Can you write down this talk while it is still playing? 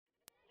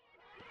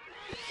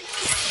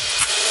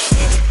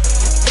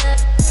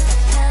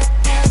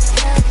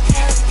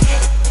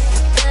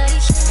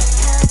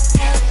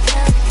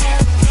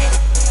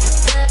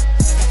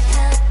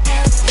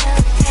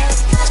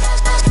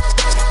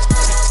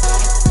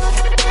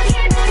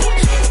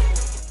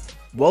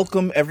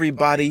Welcome,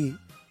 everybody,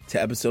 to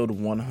episode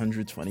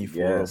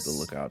 124 of the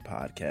Lookout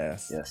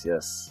Podcast.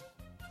 Yes.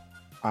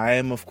 I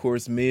am, of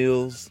course,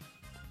 Meals.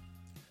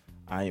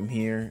 I am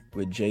here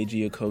with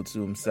JG Okotsu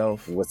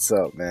himself. What's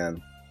up,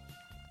 man?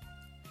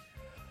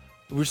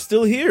 We're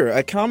still here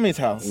at Kame's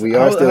house. We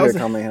are still here at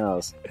Kame's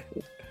house.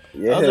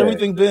 Yeah. How's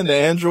everything been? The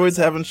androids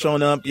haven't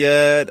shown up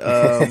yet.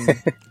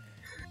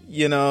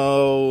 You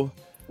know...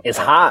 It's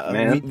hot,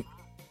 man.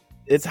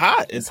 It's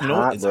hot. It's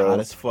hot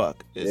as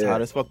fuck. It's Yeah.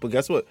 hot as fuck. But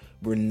guess what?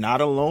 We're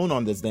not alone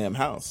on this damn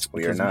house.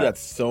 We are not. Because we got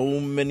so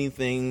many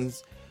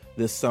things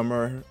this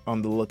summer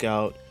on the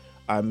lookout.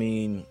 I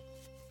mean,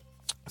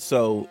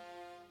 so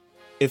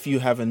if you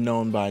haven't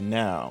known by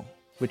now,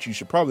 which you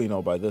should probably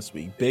know by this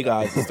week, Big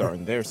Eyes is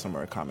starting their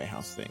summer Kame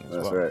House thing as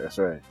well. That's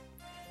right.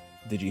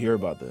 Did you hear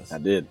about this? I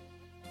did.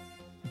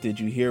 Did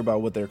you hear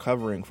about what they're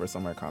covering for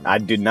summer Kame I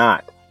House? did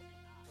not.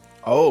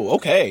 Oh,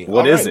 okay.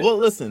 What is it? Well,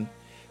 listen.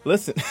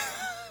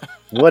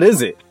 What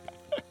is it?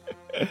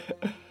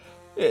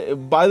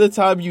 By the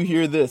time you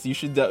hear this,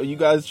 you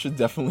guys should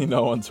definitely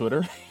know on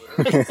Twitter.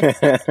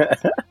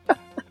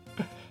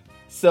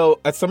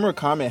 So at Summer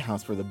Kame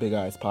House for the Big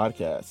Eyes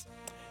podcast,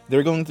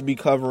 they're going to be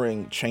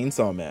covering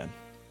Chainsaw Man.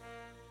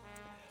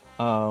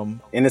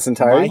 In its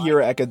entirety?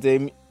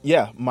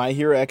 My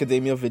Hero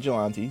Academia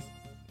Vigilantes.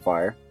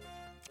 Fire.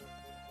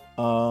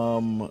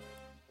 Bakuman.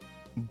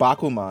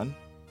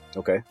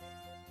 Okay.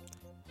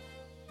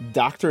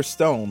 Dr.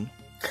 Stone.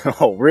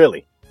 Oh,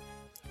 really?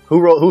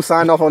 Who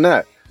signed off on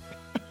that?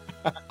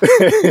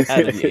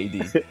 Had to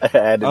be AD.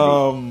 Had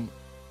to be.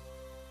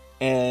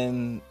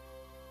 And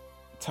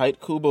Tight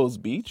Kubo's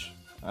Beach.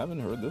 I haven't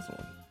heard this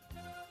one.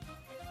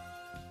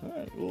 All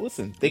right, well,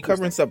 listen, they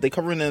covering stuff. They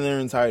covering it in their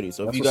entirety.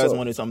 So if you guys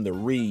wanted something to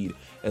read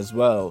as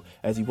well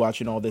as you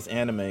watching all this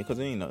anime, because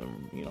you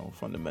know,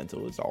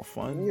 fundamental is all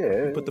fun.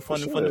 Yeah, you put the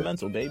fun in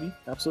fundamental, baby.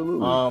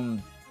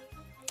 Absolutely.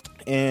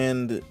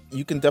 And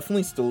you can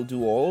definitely still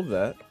do all of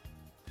that.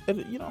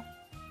 And,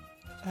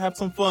 have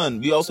some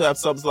fun. We also have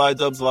Subs Live,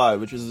 Dubs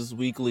Live, which is this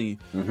weekly,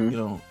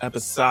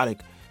 episodic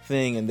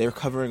thing, and they're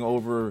covering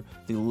over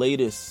the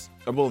latest.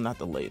 Well, not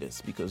the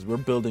latest, because we're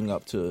building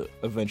up to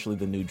eventually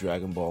the new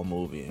Dragon Ball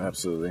movie.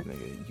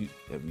 Absolutely.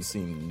 Have you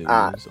seen news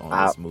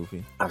on this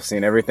movie? I've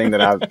seen everything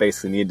that I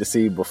basically needed to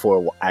see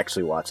before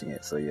actually watching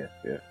it. So yeah.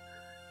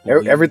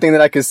 Everything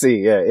that I could see.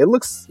 Yeah, it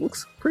looks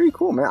pretty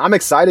cool, man. I'm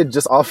excited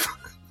just off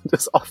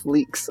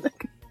leaks.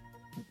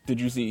 Did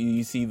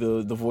you see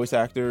the voice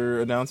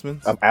actor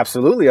announcements?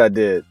 Absolutely, I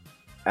did.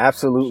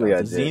 Absolutely, I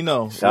did.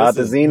 Zeno. Shout out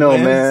to Zeno,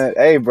 man.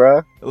 Hey,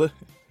 bro.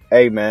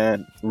 Hey,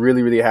 man.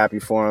 Really, really happy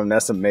for him.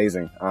 That's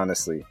amazing,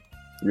 honestly.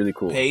 Really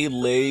cool. Paid,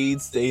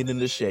 laid, stayed in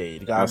the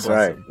shade. God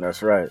bless him.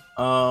 That's right.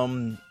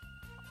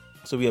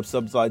 So we have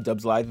Subs Live,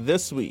 Dubs Live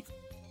this week.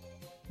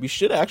 We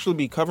should actually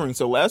be covering.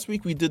 So last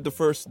week they did the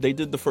first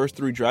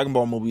 3 Dragon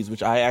Ball movies,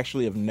 which I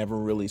actually have never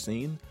really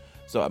seen.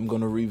 So I'm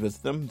going to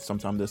revisit them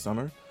sometime this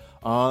summer.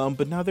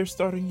 But now they're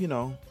starting,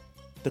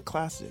 the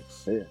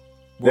classics. Yeah.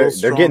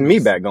 They're getting me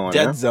back going.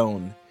 Dead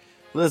Zone.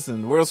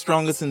 Listen, World's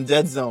Strongest in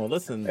Dead Zone.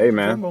 Listen, hey,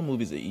 man. Dragon Ball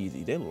movies are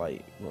easy. They're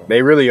light, bro.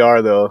 They really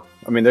are, though.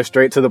 I mean, they're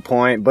straight to the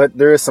point, but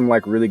there is some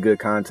really good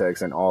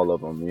context in all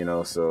of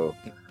them, So,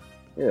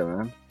 yeah,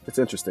 man, it's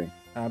interesting.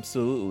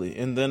 Absolutely.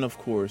 And then, of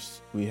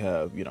course, we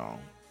have,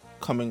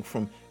 coming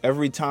from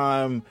every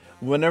time,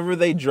 whenever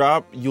they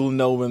drop, you'll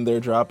know when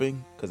they're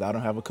dropping, because I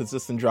don't have a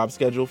consistent drop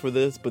schedule for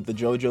this, but the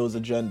JoJo's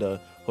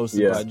Agenda,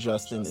 hosted by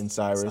Justin and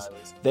Cyrus,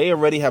 they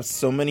already have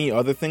so many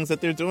other things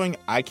that they're doing.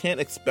 I can't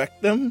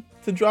expect them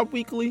to drop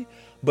weekly,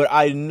 but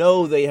I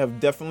know they have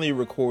definitely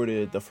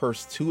recorded the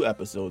first 2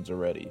 episodes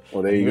already.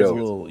 Well, there you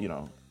go.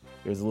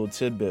 Here's a little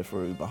tidbit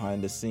for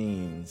behind the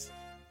scenes.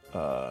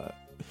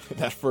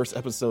 That first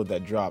episode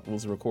that dropped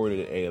was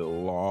recorded a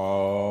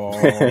long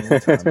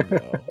time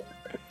ago.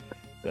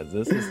 Because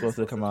this is supposed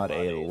to come out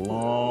a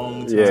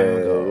long time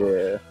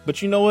ago. Yeah.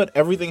 But you know what?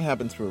 Everything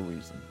happens for a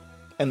reason.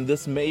 And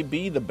this may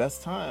be the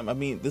best time. I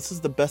mean, this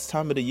is the best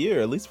time of the year,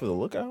 at least for the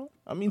lookout.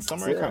 I mean,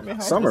 summer at Kame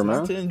House is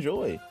not to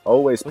enjoy.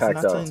 Always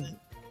packed out.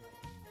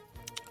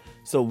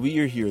 So we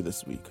are here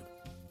this week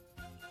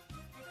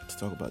to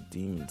talk about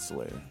Demon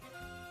Slayer.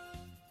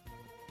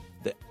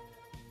 The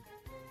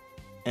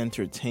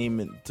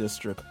Entertainment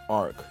District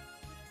arc.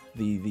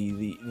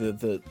 The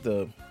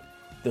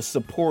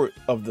support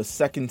of the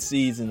second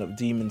season of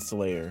Demon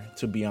Slayer,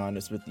 to be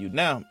honest with you.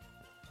 Now,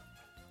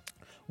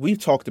 we've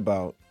talked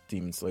about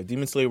Demon Slayer.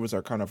 Demon Slayer was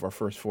our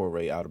first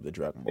foray out of the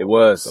Dragon Ball. It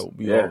was. So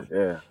yeah.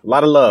 A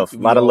lot of love.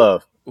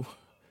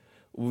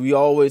 We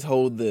always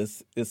hold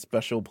this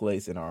special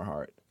place in our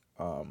heart.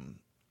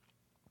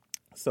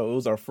 So it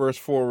was our first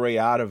foray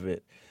out of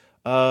it.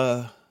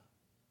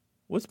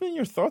 What's been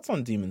your thoughts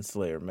on Demon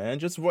Slayer, man?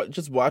 Just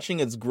watching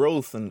its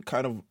growth and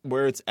kind of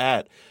where it's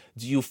at.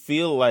 Do you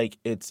feel like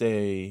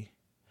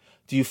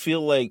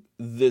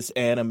this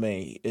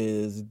anime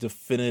is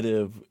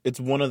definitive? It's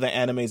one of the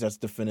animes that's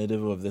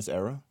definitive of this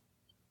era?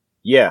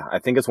 Yeah, I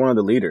think it's one of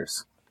the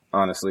leaders,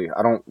 honestly.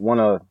 I don't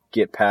want to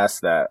get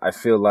past that. I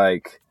feel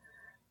like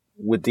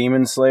with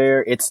Demon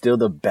Slayer, it's still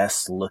the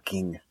best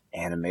looking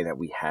anime that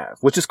we have,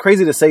 which is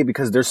crazy to say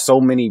because there's so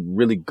many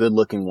really good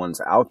looking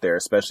ones out there,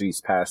 especially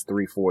these past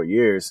 3-4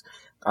 years.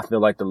 I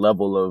feel like the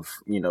level of,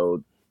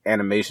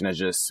 animation has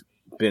just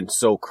been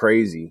so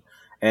crazy.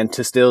 And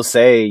to still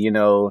say,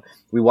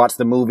 we watched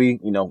the movie,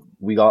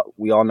 we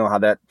all know how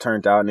that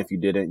turned out. And if you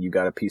didn't, you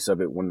got a piece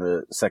of it when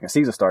the second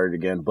season started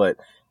again, but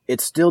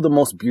it's still the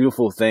most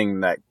beautiful thing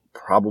that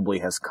probably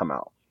has come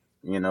out,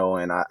 and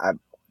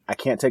I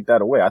can't take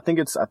that away. I think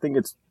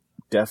it's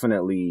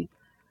definitely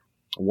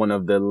one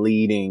of the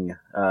leading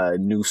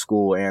new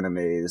school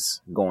animes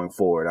going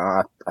forward.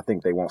 I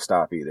think they won't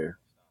stop either.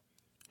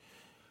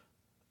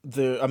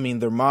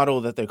 Their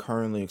model that they're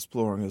currently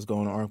exploring is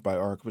going arc by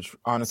arc, which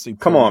honestly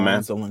come on,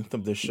 man, the length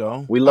of this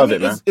show. We love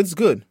it, man. It's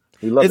good.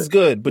 We love it's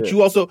good, but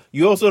you also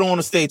don't want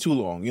to stay too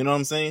long. You know what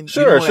I'm saying?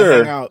 Sure.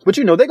 But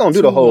they're gonna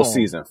do the whole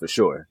season for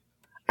sure.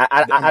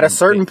 At a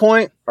certain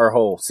point, or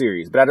whole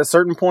series, but at a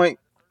certain point,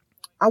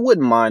 I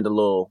wouldn't mind a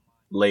little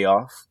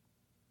layoff.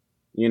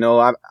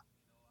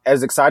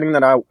 As exciting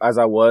as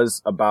I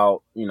was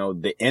about,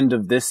 the end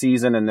of this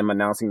season and them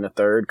announcing the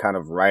third kind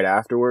of right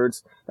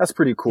afterwards, that's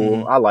pretty cool.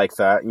 Mm-hmm. I like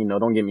that.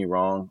 Don't get me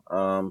wrong.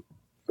 But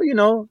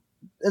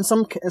in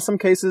some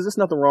cases, there's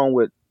nothing wrong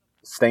with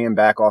staying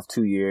back off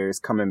 2 years,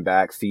 coming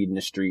back, feeding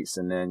the streets,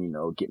 and then,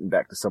 getting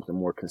back to something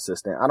more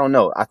consistent. I don't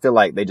know. I feel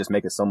like they just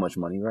making so much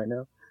money right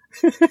now.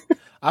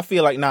 I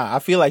feel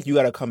like you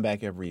got to come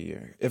back every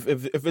year. If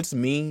it's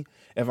me,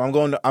 if I'm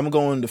going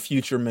the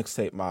future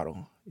mixtape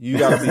model. You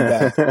got to be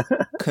back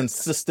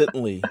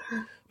consistently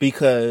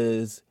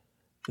because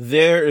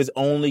there is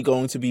only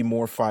going to be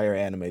more fire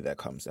anime that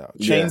comes out.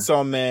 Yeah.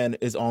 Chainsaw Man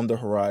is on the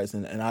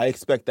horizon, and I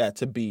expect that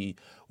to be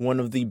one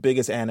of the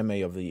biggest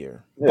anime of the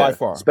year by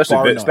far. Especially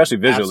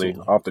visually.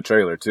 Absolutely. Off the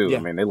trailer too. Yeah.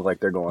 I mean, they look like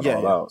they're going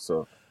all out.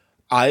 So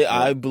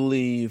I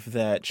believe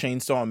that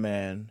Chainsaw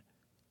Man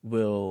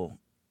will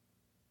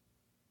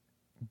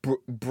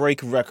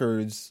break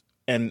records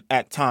and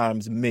at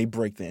times may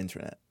break the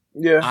internet.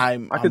 Yeah,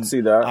 I could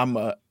see that. I'm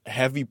a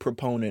heavy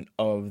proponent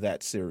of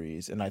that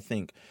series, and I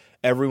think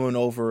everyone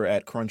over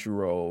at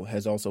Crunchyroll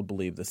has also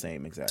believed the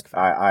same exact thing.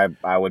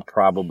 I would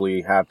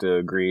probably have to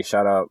agree.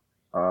 Shout out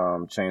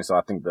Chainsaw.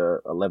 I think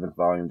the 11th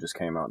volume just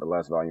came out. The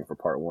last volume for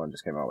part 1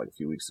 just came out like a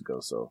few weeks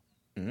ago. So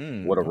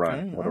what a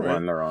run. What a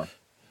run they're on.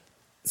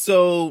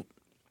 So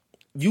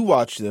you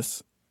watched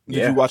this.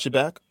 Did you watch it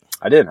back?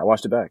 I did. I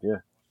watched it back,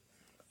 yeah.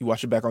 You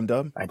watched it back on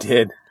dub? I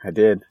did.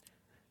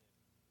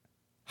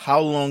 How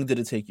long did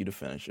it take you to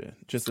finish it?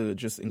 Just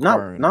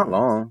inquiring. Not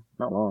long.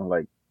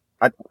 Like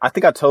I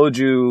think I told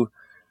you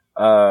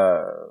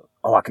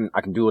I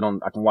can do it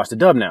I can watch the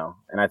dub now.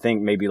 And I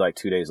think maybe like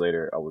 2 days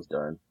later I was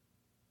done.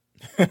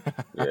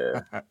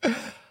 Yeah.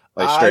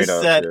 Like straight up.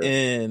 I sat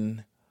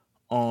in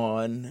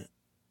on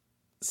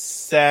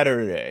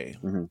Saturday.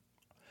 Mm-hmm.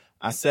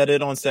 I set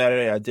it on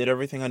Saturday. I did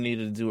everything I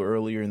needed to do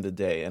earlier in the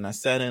day, and I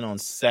sat in on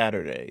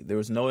Saturday. There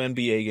was no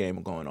NBA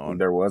game going on.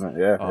 There wasn't.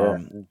 Yeah.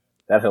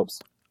 That helps.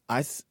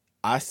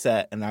 I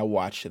sat and I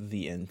watched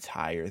the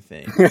entire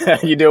thing.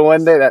 You did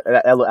one day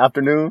that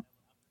afternoon?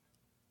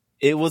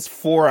 It was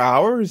 4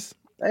 hours.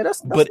 Hey,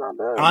 that's but not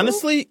bad.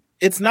 Honestly,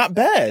 it's not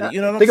bad.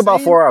 You know what I'm saying? Think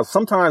about 4 hours.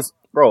 Sometimes,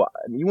 bro,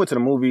 you went to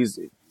the movies,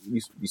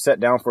 you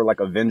sat down for like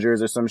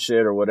Avengers or some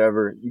shit or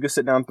whatever. You could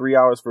sit down 3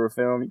 hours for a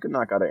film. You could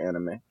knock out an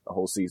anime a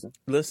whole season.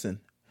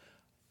 Listen,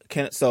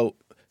 so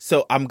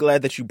I'm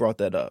glad that you brought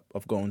that up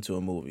of going to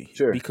a movie.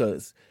 Sure.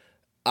 Because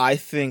I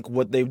think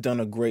what they've done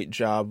a great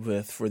job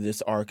with for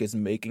this arc is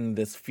making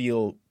this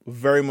feel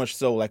very much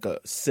so like a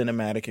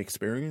cinematic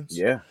experience.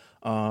 Yeah.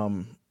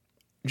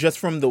 Just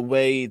from the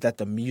way that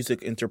the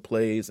music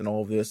interplays and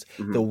all of this,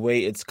 the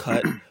way it's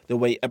cut, the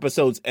way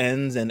episodes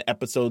ends and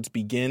episodes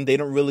begin, they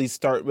don't really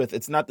start with,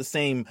 it's not the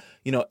same,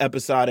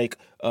 episodic,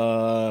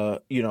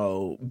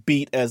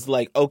 beat as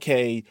like,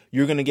 okay,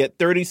 you're going to get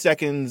 30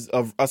 seconds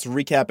of us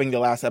recapping the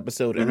last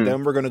episode and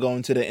then we're going to go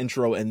into the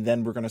intro and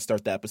then we're going to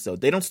start the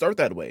episode. They don't start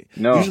that way.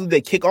 No. Usually they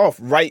kick off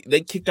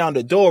they kick down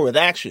the door with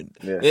action.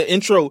 Yeah. The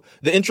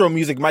intro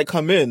music might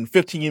come in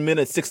 15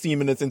 minutes, 16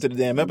 minutes into the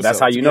damn episode.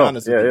 That's how you know.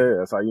 Yeah,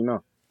 that's how you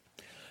know.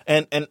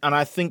 And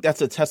I think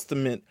that's a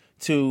testament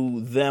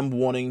to them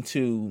wanting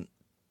to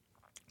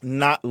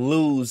not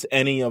lose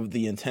any of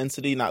the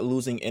intensity, not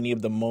losing any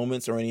of the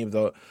moments or any of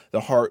the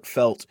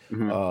heartfelt,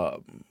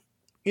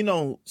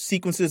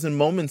 sequences and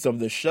moments of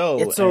the show.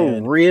 It's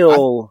a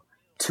real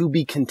to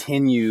be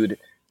continued.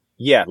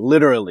 Yeah,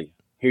 literally.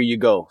 Here you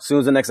go. As soon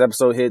as the next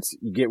episode hits,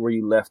 you get where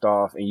you left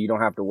off and you don't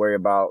have to worry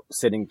about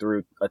sitting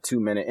through a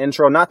 2-minute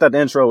intro. Not that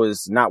the intro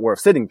is not worth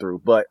sitting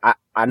through, but I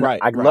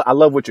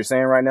love what you're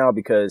saying right now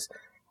because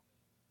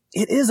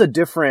it's a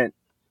different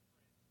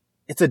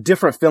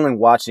feeling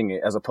watching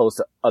it as opposed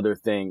to other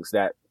things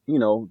that,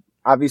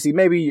 obviously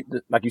maybe,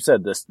 like you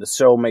said, the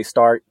show may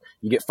start,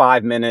 you get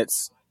 5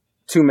 minutes,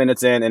 2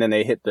 minutes in, and then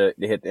they hit the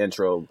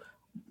intro.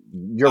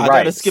 You're right. I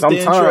gotta skip the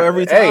intro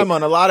every time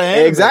on a lot of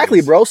animes.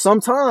 Exactly, bro.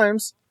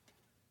 Sometimes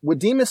with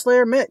Demon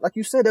Slayer, man, like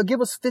you said, they'll give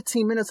us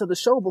 15 minutes of the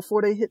show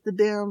before they hit the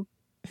damn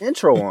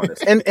intro on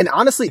us. And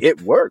honestly,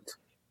 it worked.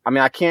 I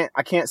mean, I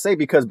can't say,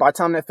 because by the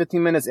time that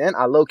 15 minutes in,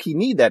 I low key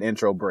need that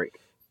intro break.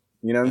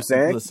 You know what I'm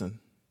saying? Listen,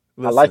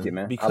 I like it,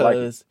 man.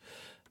 Because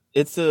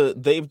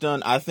they've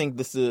done, I think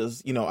this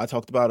is, I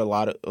talked about a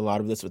lot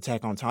of this with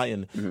Attack on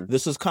Titan. Mm-hmm.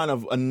 This is kind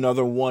of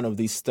another one of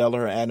these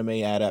stellar anime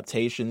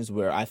adaptations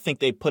where I think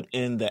they put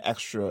in the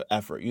extra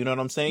effort. You know what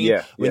I'm saying?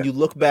 Yeah. When you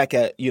look back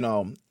at,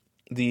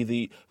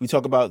 we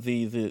talk about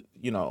the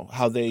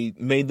how they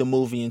made the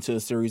movie into a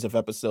series of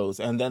episodes,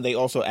 and then they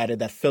also added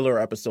that filler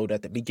episode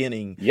at the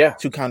beginning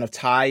to kind of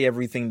tie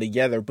everything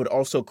together, but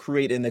also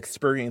create an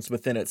experience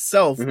within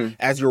itself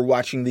as you're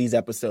watching these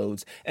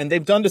episodes. And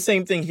they've done the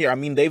same thing here. I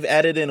mean, they've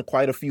added in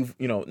quite a few,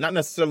 not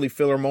necessarily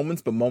filler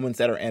moments, but moments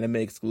that are anime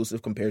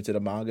exclusive compared to the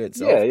manga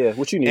itself. Yeah,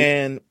 what you need.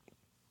 And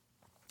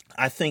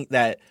I think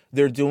that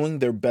they're doing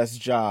their best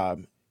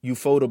job,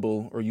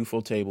 Ufotable or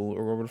Ufotable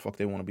or whatever the fuck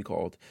they want to be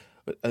called.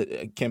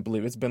 I can't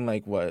believe it's been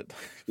like what?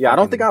 Yeah, I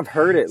don't think I've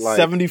heard it like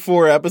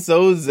 74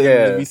 episodes,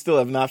 and we still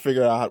have not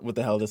figured out what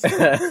the hell this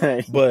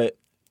is. But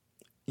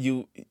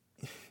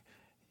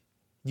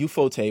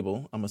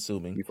Ufotable, I'm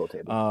assuming.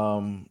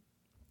 Ufotable.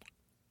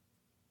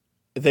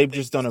 They've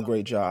just done a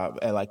great job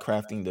at like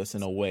crafting this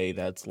in a way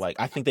that's like,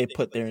 I think they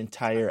put their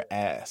entire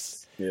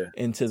ass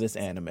into this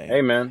anime.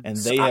 Hey man, and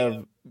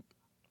they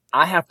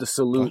I have to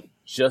salute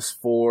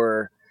just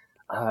for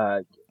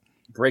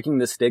breaking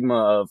the stigma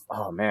of,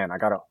 oh man, I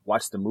gotta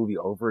watch the movie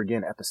over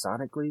again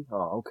episodically.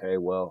 Oh, okay,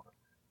 well,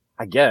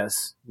 I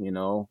guess,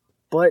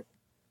 but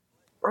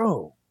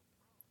bro,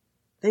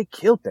 they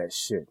killed that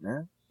shit,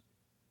 man.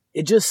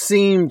 It just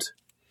seemed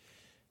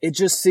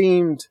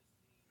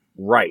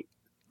right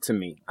to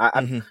me.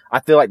 I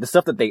feel like the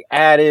stuff that they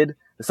added,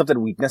 the stuff that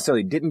we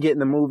necessarily didn't get in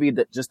the movie,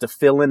 that just to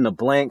fill in the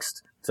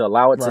blanks, to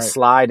allow it to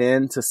slide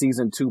into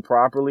season 2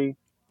 properly.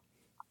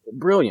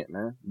 Brilliant,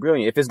 man.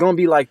 Brilliant. If it's going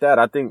to be like that,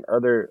 I think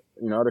other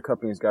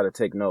companies got to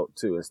take note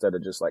too, instead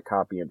of just like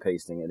copy and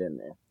pasting it in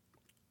there.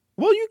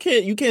 Well, you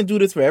can't do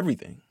this for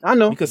everything. I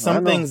know. Because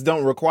some things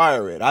don't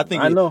require it. I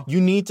think you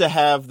need to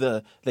have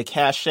the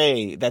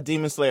cachet that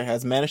Demon Slayer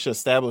has managed to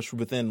establish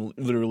within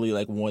literally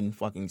like one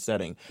fucking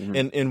setting.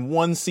 And in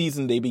one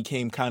season, they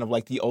became kind of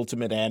like the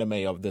ultimate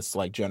anime of this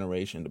like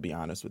generation, to be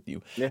honest with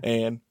you. Yeah.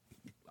 And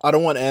I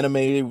don't want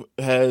anime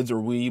heads or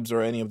weebs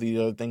or any of the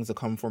other things to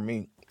come for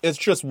me. It's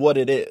just what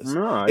it is.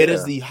 It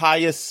is the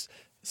highest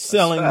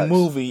selling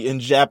movie in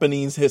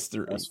Japanese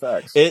history. That's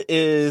facts. It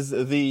is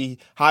the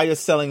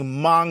highest selling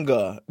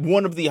manga,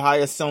 one of the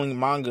highest selling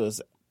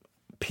mangas,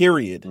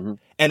 period.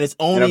 And it's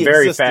only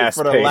existed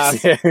for the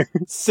last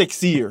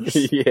 6 years.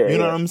 You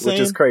know what I'm saying?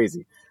 Which is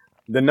crazy.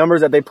 The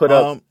numbers that they put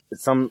up,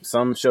 some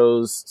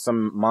shows,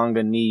 some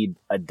manga need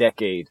a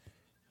decade,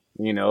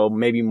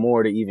 maybe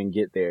more to even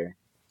get there.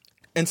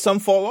 And some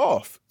fall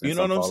off. You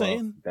know what I'm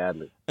saying?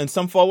 Badly. And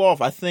some fall off.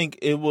 I think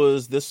it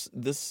was this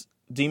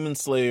Demon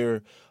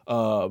Slayer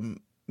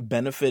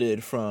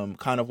benefited from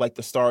kind of like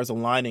the stars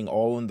aligning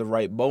all in the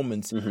right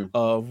moments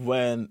of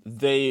when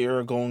they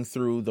are going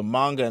through the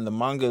manga, and the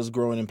manga is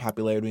growing in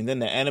popularity, and then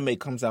the anime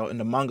comes out and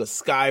the manga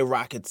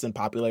skyrockets in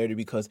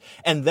popularity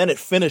and then it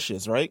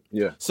finishes, right?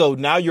 Yeah. So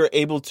now you're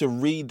able to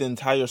read the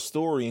entire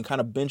story and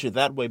kind of binge it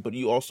that way, but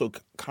you also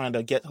kind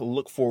of get to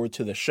look forward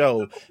to the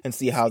show and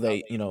see how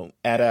they,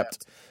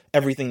 adapt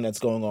everything that's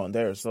going on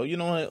there. So, you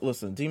know what?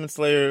 Listen, Demon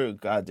Slayer,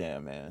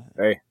 goddamn, man.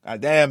 Hey.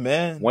 Goddamn,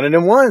 man. One of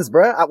them ones,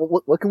 bro.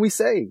 What can we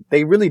say?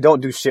 They really don't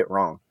do shit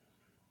wrong.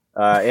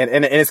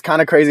 And it's kind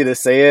of crazy to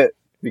say it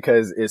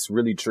because it's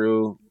really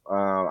true.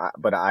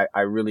 But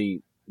I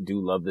really do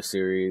love the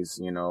series.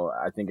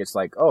 I think it's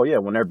like, oh yeah,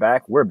 when they're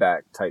back, we're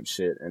back type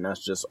shit. And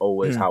that's just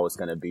always how it's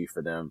going to be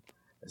for them.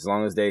 As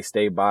long as they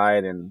stay by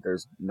it, and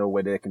there's no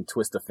way they can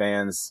twist the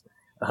fans'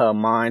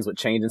 minds with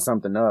changing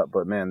something up.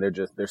 But man,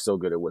 they're so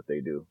good at what they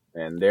do,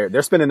 and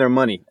they're spending their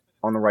money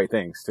on the right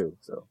things too.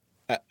 So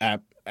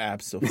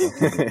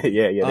absolutely.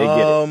 yeah, they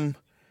get it.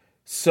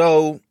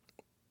 So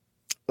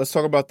let's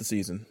talk about the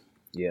season.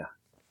 Yeah,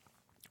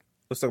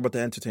 let's talk about the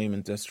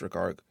entertainment district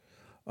arc.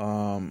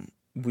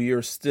 We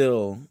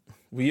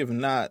have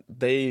not,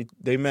 they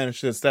managed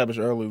to establish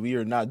early, we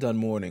are not done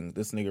mourning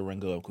this nigga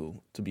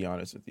Rengoku, to be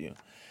honest with you.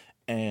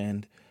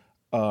 And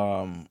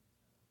so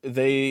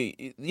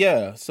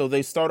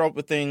they start off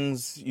with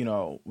things,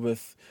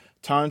 with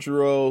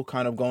Tanjiro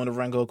kind of going to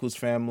Rengoku's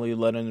family,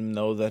 letting him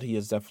know that he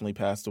has definitely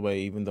passed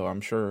away, even though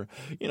I'm sure,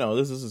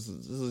 this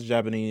is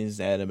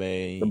Japanese anime.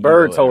 The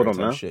bird told him,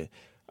 huh? Shit.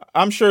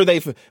 I'm sure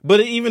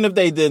but even if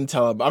they didn't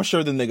tell him, I'm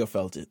sure the nigga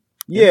felt it.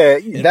 Yeah,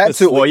 that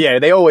too. Well, yeah,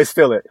 they always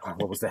feel it. Oh,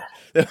 what was that?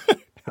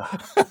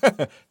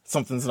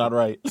 Something's not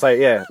right. It's like,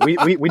 yeah,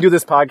 we do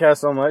this podcast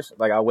so much.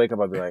 Like, I'll wake up,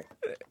 I'll be like,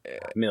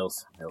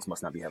 Mills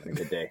must not be having a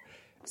good day.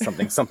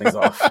 Something's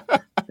off.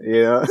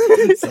 Yeah.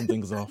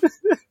 Something's off.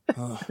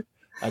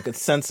 I could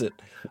sense it.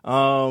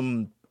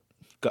 Love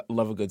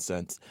a good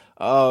sense.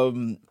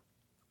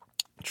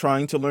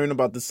 Trying to learn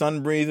about the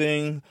sun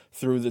breathing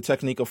through the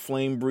technique of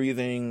flame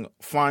breathing,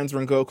 finds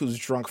Rengoku's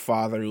drunk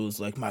father,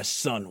 who's like, my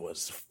son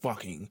was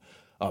fucking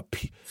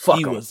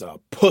he was a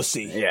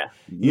pussy. Yeah.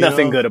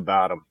 Nothing good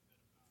about him.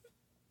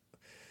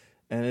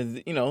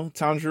 And,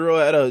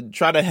 Tanjiro had to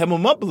try to hem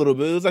him up a little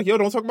bit. It was like, yo,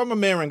 don't talk about my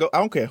man Rengoku. I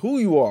don't care who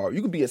you are.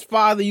 You could be his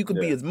father. You could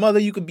be his mother.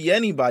 You could be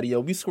anybody,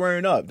 yo. We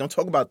squaring up. Don't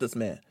talk about this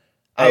man.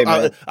 Hey,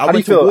 man. I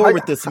went to war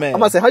with this man.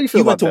 I'm about to say, how you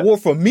feel about that? He went to war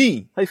for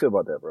me. How you feel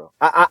about that, bro?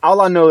 All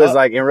I know is,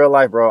 like, in real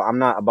life, bro, I'm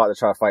not about to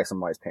try to fight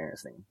somebody's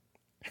parents' name.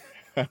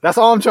 That's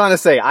all I'm trying to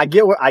say. I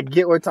get where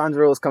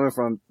Tanjiro is coming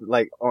from,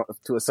 like,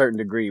 to a certain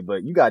degree,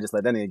 but you gotta just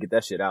let that nigga get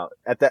that shit out.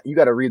 You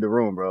gotta read the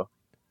room, bro.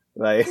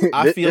 Like,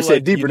 I feel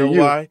like, deeper than you.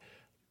 Why?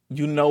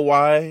 You know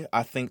why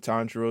I think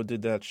Tanjiro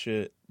did that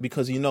shit?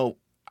 Because,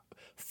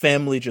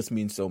 family just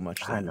means so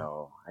much to him. I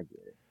know. I get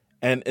it.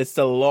 And it's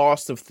the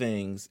loss of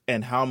things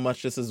and how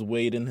much this has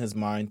weighed in his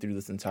mind through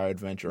this entire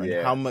adventure and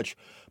how much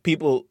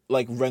people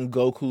like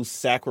Rengoku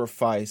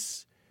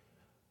sacrifice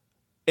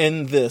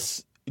in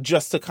this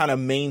just to kind of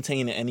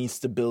maintain any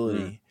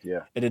stability.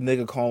 Yeah. And the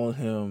nigga calling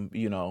him,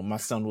 my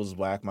son was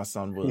whack. My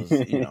son was,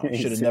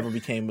 should have never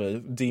became a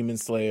demon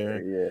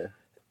slayer. Yeah.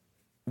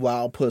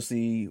 Wild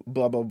pussy,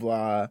 blah, blah,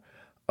 blah.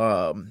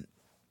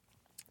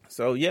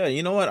 So, yeah,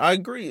 you know what? I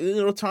agree.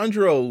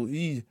 Tanjiro,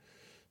 he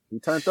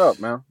turned up,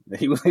 man.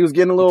 He was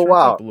getting a little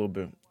wild. Up a little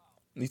bit.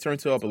 He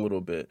turned up a little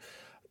bit.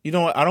 You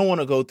know what? I don't want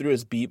to go through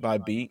his beat by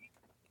beat.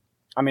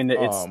 I mean,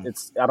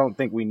 it's. I don't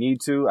think we need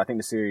to. I think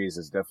the series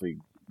is definitely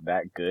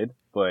that good,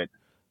 but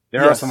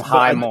there are some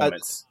high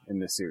moments in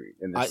this series,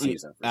 in this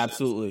season.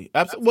 Absolutely.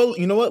 Well,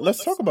 you know what?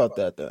 Let's talk about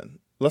that then.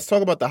 Let's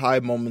talk about the high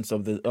moments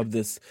of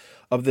this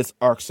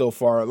arc so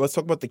far. Let's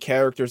talk about the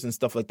characters and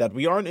stuff like that.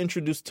 We aren't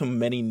introduced to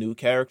many new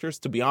characters.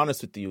 To be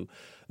honest with you,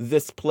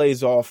 this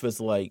plays off as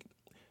like,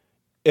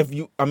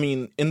 in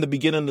the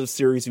beginning of the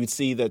series, we'd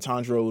see that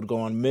Tanjiro would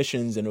go on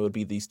missions and it would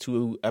be these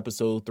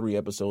 2-episode,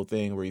 3-episode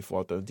thing where he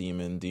fought the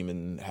demon.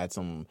 Demon had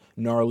some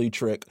gnarly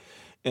trick.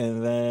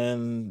 And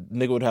then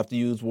nigga would have to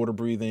use water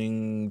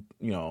breathing,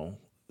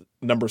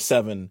 number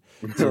 7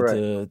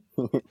 to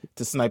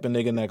snipe a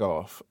nigga neck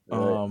off.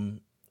 Right.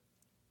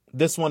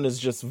 This one is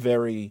just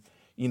very,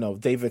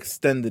 they've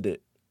extended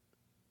it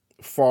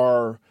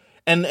far.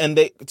 And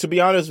they, to be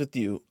honest with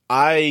you,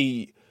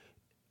 I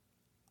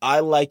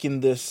liken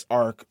this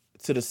arc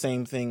to the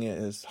same thing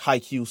as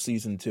Haikyuu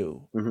Season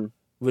 2,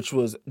 which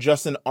was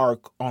just an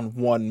arc on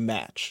one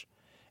match.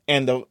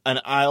 And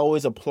I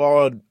always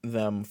applaud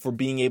them for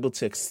being able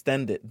to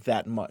extend it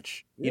that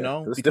much,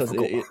 because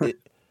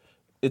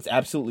it's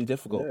absolutely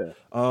difficult.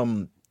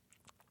 Yeah.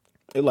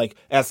 Like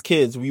as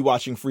kids, we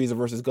watching Frieza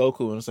versus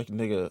Goku, and it's like,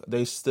 nigga,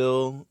 they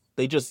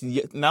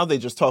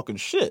just talking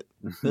shit.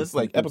 This is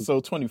like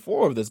episode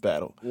 24 of this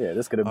battle. Yeah,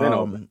 this could have been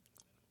over.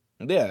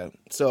 Yeah.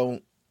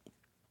 So,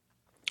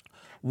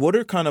 what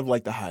are kind of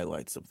like the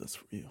highlights of this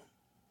for you?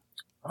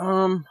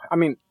 I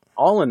mean,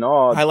 all in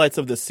all, highlights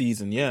of the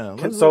season. Yeah.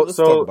 Let's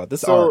talk about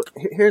this arc.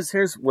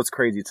 Here's what's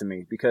crazy to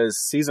me, because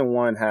season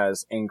 1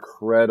 has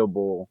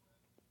incredible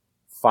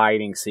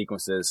fighting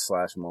sequences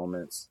 /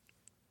 moments.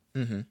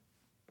 Mm-hmm.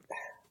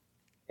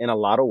 In a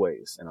lot of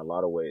ways,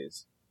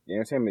 the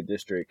Entertainment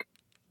District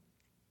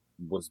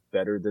was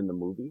better than the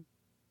movie.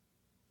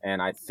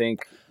 And I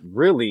think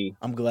really,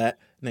 I'm glad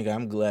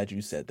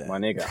you said that. My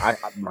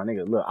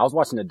nigga, look, I was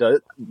watching the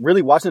dub.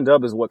 Really watching the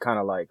dub is what kind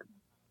of like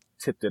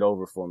tipped it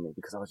over for me,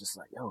 because I was just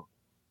like, yo,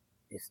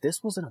 if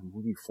this was in a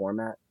movie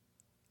format,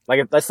 like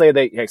if, let's say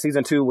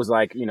season 2 was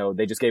like,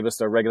 they just gave us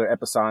the regular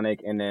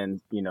episodic, and then,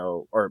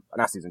 or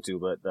not season 2,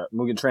 but the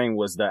Mugen Train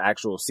was the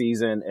actual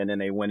season, and then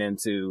they went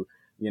into,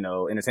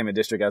 Entertainment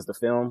District as the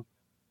film.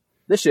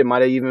 This shit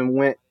might have even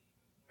went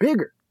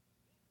bigger.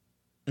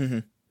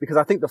 Mm-hmm. Because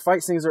I think the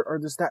fight scenes are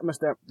just that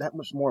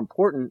much more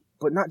important.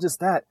 But not just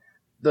that,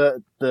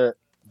 the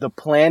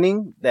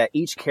planning that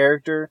each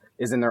character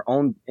is in their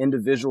own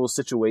individual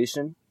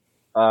situation,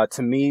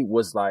 to me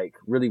was like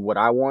really what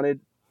I wanted.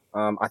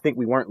 I think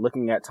we weren't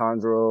looking at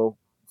Tanjiro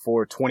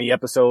for 20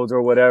 episodes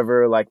or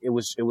whatever. Like it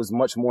was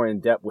much more in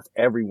depth with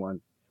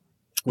everyone,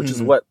 which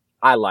is what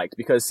I liked,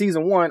 because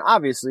season 1,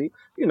 obviously,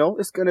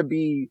 it's going to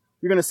be,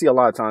 you're going to see a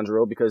lot of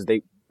Tanjiro because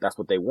that's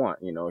what they want.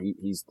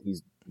 He's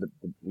the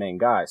main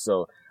guy.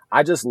 So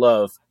I just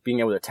love being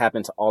able to tap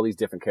into all these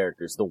different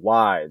characters, the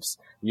wives,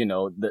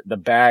 the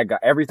bad guy,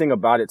 everything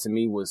about it to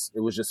me was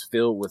just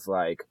filled with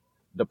like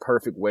the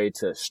perfect way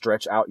to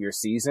stretch out your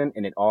season,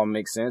 and it all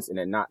makes sense and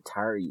it not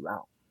tire you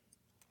out.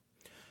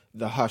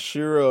 The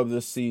Hashira of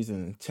this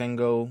season,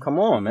 Tengo. Come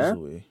on,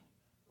 man.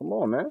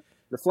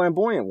 The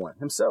flamboyant one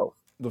himself.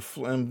 The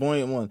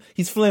flamboyant one.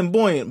 He's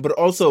flamboyant, but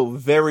also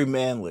very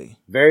manly.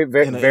 Very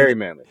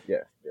manly.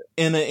 Yeah.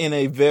 In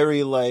a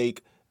very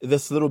like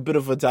this little bit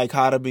of a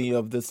dichotomy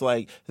of this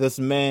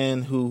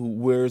man who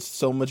wears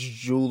so much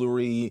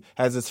jewelry,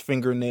 has his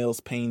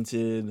fingernails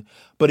painted,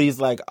 but he's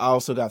like, I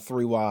also got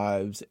 3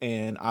 wives,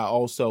 and I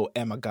also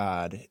am a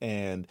god,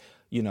 and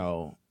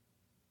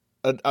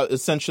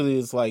essentially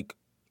it's like,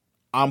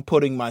 I'm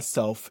putting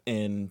myself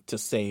in to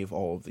save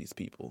all of these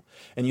people.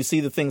 And you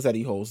see the things that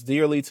he holds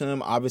dearly to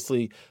him.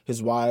 Obviously,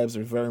 his wives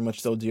are very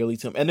much so dearly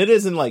to him. And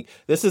this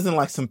isn't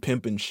like some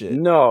pimping shit.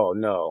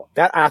 No.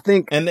 That, I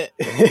think, and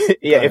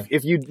yeah,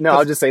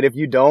 I'll just say it, if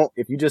you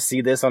just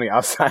see this on the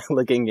outside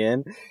looking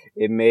in,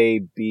 it may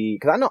be,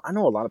 cause I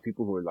know a lot of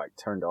people who are like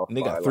turned off. And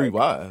they by, got 3 like,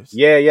 wives.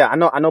 Yeah. I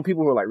know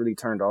people who are like really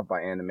turned off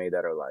by anime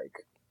that are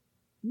like,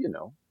 you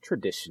know,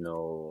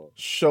 traditional,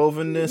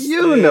 chauvinistic,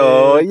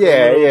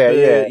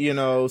 yeah. You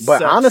know,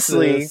 but sexist.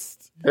 Honestly,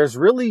 there's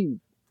really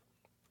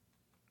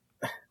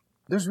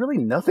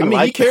nothing. I mean,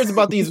 like he cares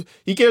about these.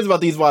 He cares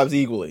about these wives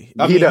equally.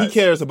 He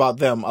cares about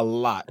them a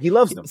lot. He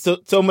loves them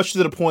so much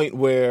to the point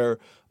where,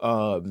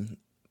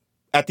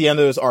 at the end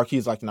of this arc,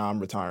 he's like, "Nah, I'm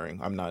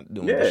retiring. I'm not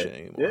doing this shit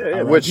anymore. Yeah.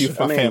 I'd rather be with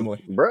my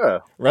family,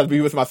 bruh. Rather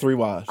be with my 3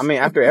 wives." I mean,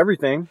 after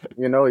everything,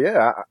 you know,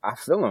 I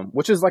feel him.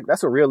 Which is like,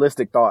 that's a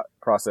realistic thought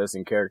process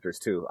in characters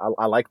too.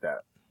 I like that.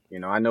 You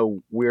know, I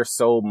know we're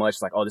so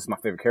much like, oh, this is my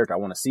favorite character. I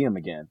want to see him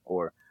again,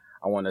 or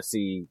I want to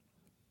see,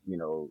 you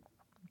know,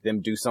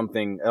 them do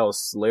something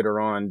else later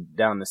on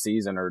down the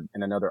season or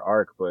in another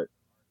arc. But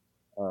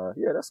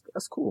yeah,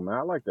 that's cool, man.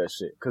 I like that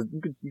shit because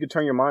you could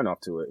turn your mind off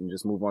to it and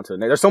just move on to the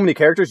next. There's so many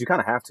characters, you kind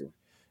of have to.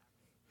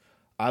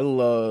 I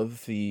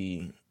love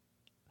the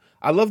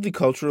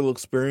cultural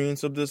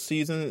experience of this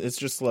season. It's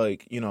just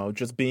like, you know,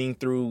 just being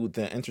through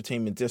the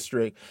entertainment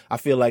district. I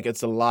feel like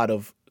it's a lot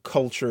of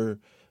culture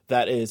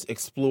that is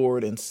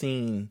explored and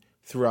seen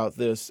throughout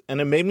this. And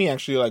it made me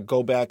actually like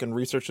go back and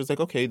research. It's like,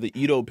 okay, the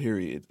Edo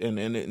period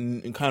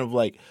and kind of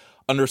like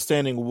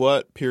understanding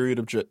what period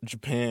of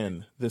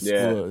Japan this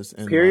was.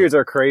 And periods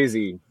are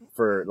crazy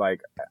for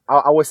like, I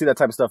always see that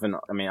type of stuff. And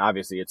I mean,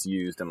 obviously it's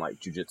used in like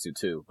jujitsu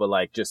too, but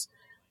like just,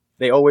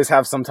 they always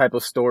have some type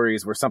of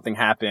stories where something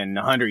happened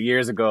 100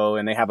 years ago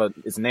and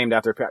it's named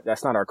after,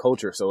 that's not our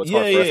culture. So it's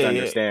hard for us to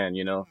understand,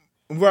 you know?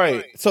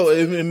 Right. So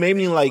it made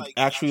me like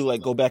actually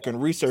like go back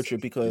and research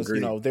it because,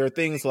 you know, there are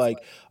things like,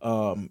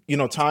 you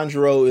know,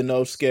 Tanjiro,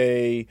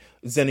 Inosuke,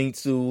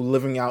 Zenitsu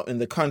living out in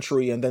the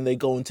country and then they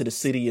go into the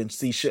city and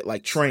see shit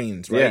like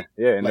trains, right?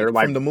 Yeah. And like, they're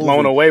like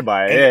blown away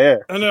by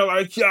it. And they're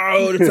like,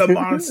 yo, it's a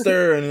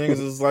monster. And niggas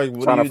is like,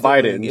 what trying are you to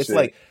fight doing? it. And it's shit.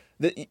 like,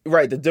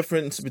 the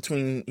difference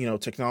between, you know,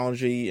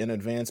 technology and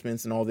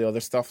advancements and all the other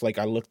stuff, like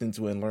I looked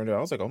into it and learned it. I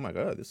was like, oh my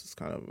God, this is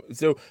kind of...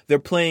 So they're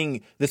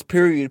playing this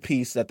period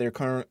piece that they're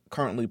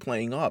currently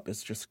playing up. It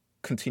just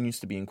continues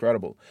to be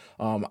incredible.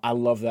 I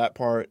love that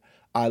part.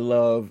 I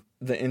love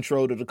the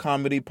intro to the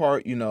comedy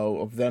part, you know,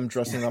 of them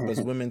dressing up as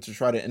women to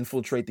try to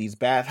infiltrate these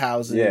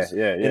bathhouses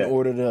in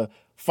order to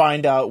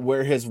find out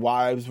where his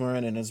wives were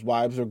in, and his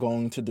wives are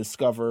going to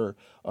discover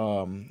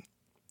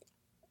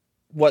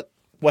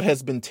what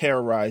has been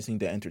terrorizing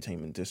the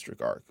entertainment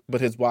district arc,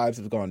 but his wives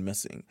have gone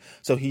missing.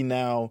 So he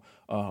now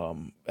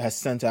has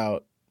sent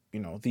out, you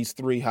know, these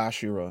 3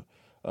 Hashira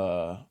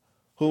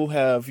who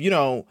have, you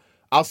know,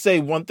 I'll say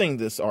one thing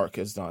this arc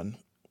has done.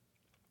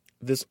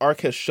 This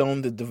arc has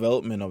shown the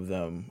development of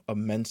them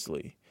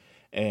immensely.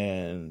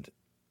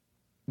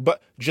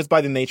 But just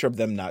by the nature of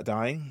them not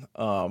dying,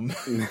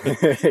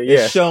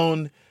 it's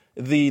shown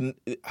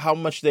how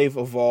much they've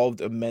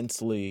evolved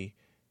immensely,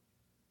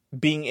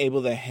 being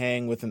able to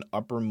hang with an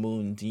upper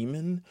moon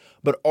demon,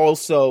 but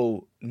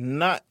also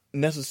not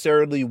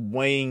necessarily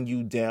weighing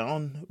you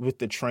down with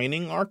the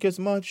training arc as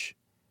much.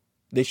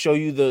 They show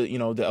you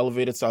the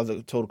elevated styles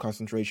of total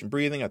concentration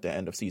breathing at the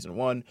end of season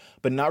 1,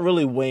 but not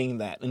really weighing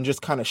that and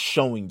just kind of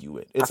showing you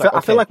it.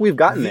 I feel like we've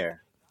gotten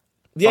there.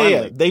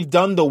 Yeah, they've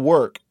done the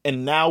work,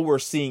 and now we're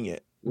seeing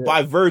it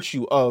by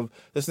virtue of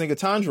this nigga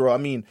Tanjiro. I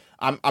mean,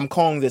 I'm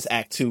calling this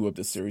Act 2 of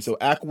the series. So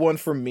Act 1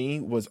 for me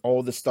was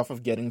all the stuff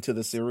of getting to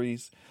the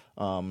series.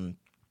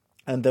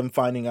 And them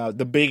finding out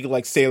the big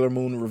like Sailor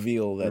Moon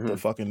reveal that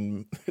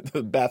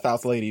the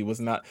bathhouse lady was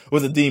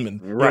a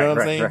demon. You know what I'm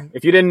saying? Right.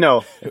 If you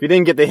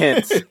didn't get the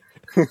hints,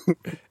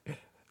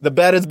 the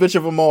baddest bitch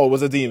of them all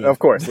was a demon. Of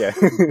course, yeah.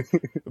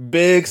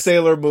 Big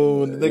Sailor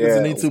Moon.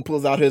 Zenitsu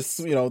pulls out his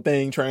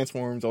thing,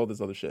 transforms, all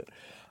this other shit.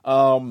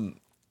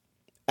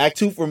 Act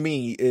 2 for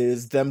me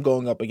is them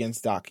going up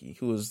against Daki,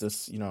 who is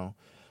this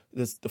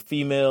the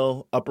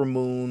female upper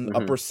moon,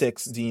 upper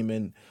 6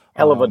 demon.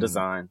 Hell of a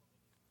design.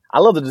 I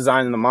love the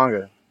design in the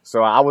manga,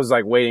 so I was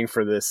like waiting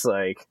for this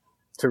like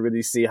to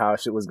really see how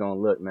shit was gonna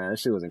look. Man, that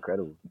shit was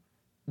incredible.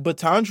 But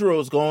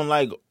Tanjiro's going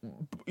like,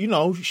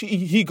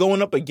 he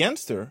going up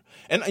against her,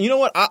 and you know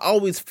what? I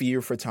always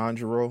fear for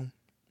Tanjiro.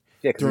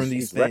 Yeah, because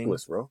he's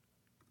reckless, bro.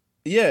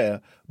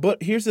 Yeah,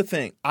 but here's the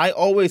thing: I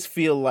always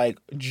feel like,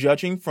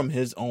 judging from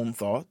his own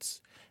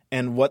thoughts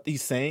and what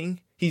he's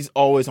saying, he's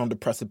always on the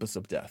precipice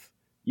of death.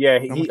 Yeah,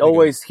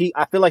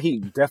 I feel like he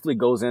definitely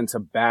goes into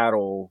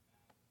battle,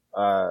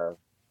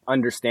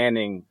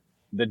 understanding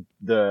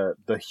the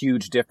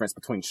huge difference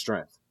between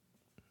strength.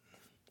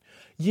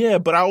 Yeah,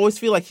 but I always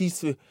feel like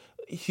he's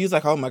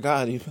like, oh my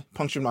God, he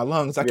punctured my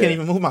lungs. I can't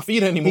even move my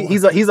feet anymore.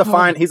 He's a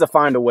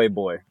find a way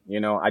boy. You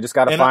know, I just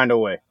gotta find a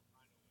way.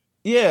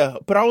 Yeah,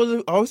 but I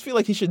always feel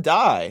like he should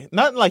die.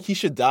 Not like he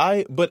should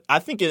die, but I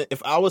think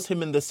if I was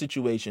him in this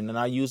situation and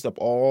I used up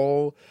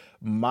all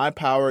my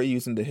power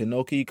using the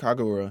Hinoki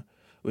Kagura,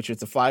 which is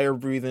the fire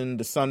breathing,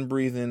 the sun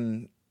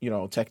breathing,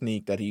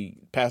 technique that he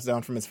passed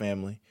down from his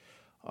family,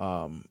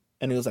 and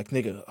he was like,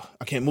 "Nigga,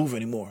 I can't move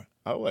anymore."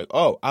 I was like,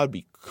 "Oh, I'd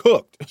be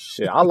cooked."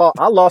 Shit, I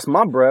lost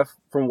my breath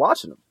from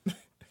watching him.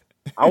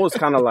 I was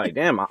kind of like,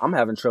 damn, I'm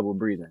having trouble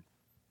breathing.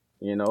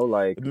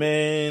 Like,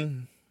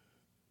 Man,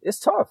 it's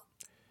tough.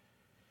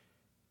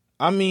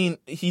 I mean,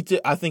 he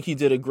did. I think he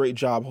did a great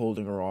job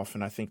holding her off,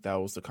 and I think that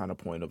was the kind of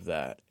point of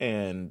that.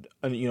 And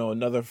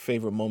another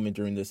favorite moment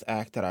during this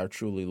act that I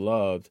truly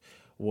loved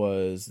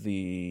was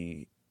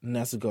the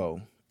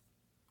Nezuko,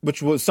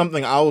 which was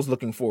something I was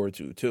looking forward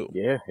to too.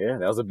 Yeah,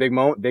 that was a big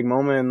moment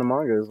in the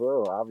manga as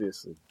well.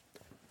 Obviously,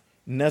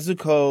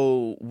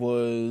 Nezuko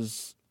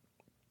was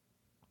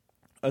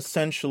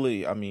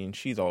essentially, I mean,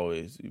 she's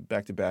always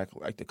back to back,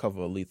 like the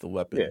cover of Lethal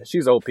Weapon. Yeah,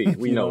 she's OP. We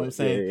you know know what I'm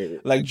saying? Yeah.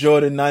 Like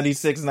Jordan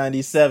 96,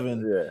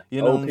 97. Yeah,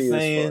 you know OP what I'm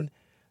saying?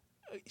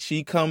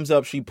 She comes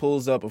up, she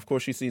pulls up. Of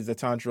course, she sees that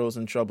Tanjiro's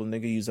in trouble.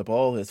 Nigga use up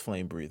all his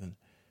flame breathing,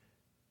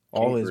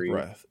 all his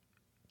breath.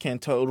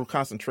 Can't total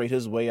concentrate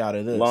his way out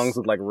of this. Lungs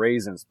look like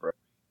raisins, bro.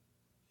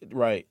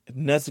 Right.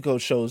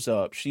 Nezuko shows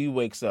up. She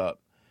wakes up,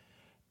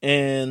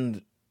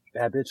 and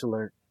bad bitch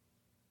alert.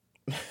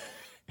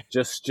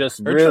 Just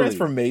her really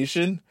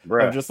transformation.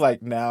 Bruh. I'm just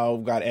like, now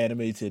got anime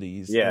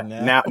titties. Yeah.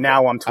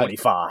 Now I'm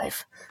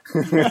 25.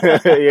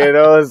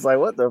 It's like,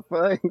 what the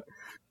fuck?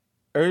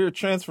 Her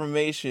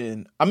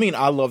transformation. I mean,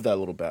 I love that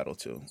little battle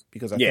too,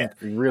 because I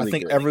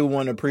think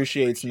everyone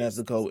appreciates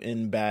Nezuko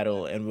in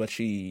battle and what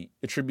she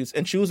attributes.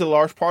 And she was a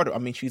large part of. I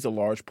mean, she's a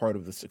large part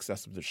of the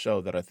success of the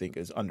show that I think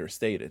is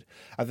understated.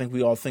 I think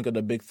we all think of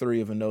the big three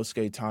of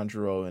Inosuke,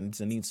 Tanjiro, and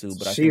Zenitsu,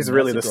 but she's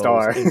really the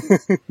star.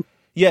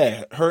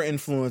 Yeah, her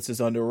influence is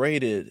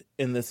underrated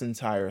in this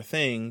entire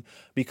thing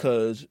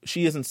because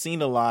she isn't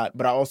seen a lot,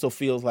 but I also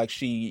feel like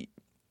she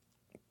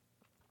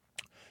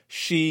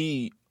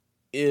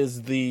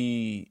is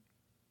the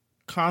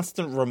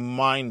constant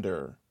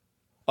reminder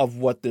of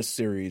what this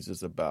series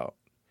is about.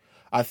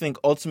 I think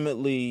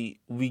ultimately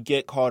we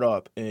get caught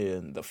up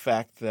in the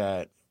fact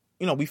that,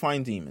 we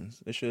find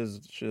demons. This shit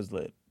is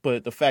lit.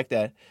 But the fact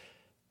that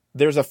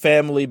there's a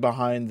family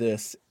behind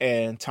this,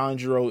 and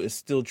Tanjiro is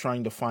still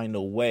trying to find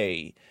a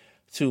way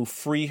to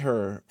free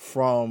her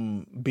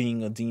from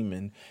being a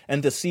demon,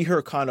 and to see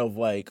her kind of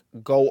like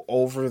go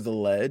over the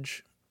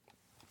ledge.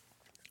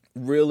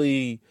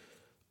 Really,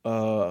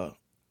 it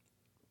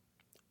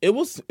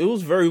was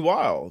very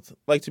wild.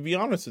 Like, to be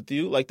honest with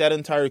you, like that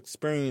entire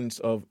experience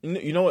of,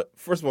 what?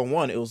 First of all,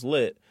 one, it was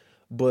lit,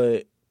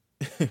 but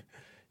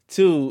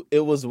two, it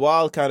was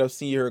wild kind of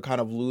see her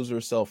kind of lose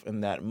herself in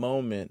that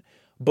moment.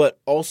 But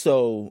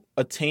also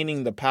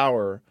attaining the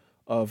power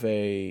of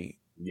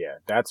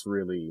that's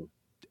really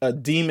a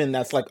demon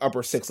that's like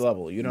upper 6th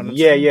level. You know what I'm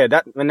saying? Yeah.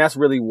 That's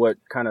really what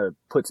kind of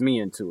puts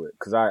me into it,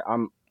 because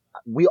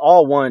we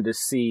all wanted to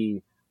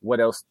see what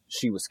else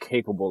she was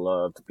capable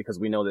of, because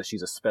we know that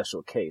she's a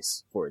special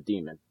case for a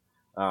demon,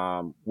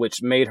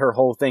 which made her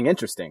whole thing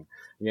interesting.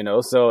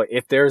 So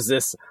if there's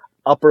this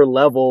upper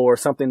level or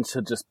something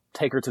to just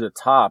take her to the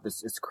top,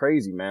 it's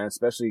crazy, man.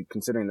 Especially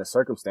considering the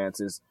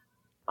circumstances.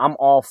 I'm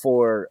all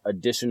for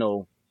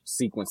additional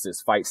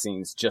sequences, fight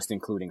scenes, just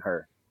including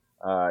her.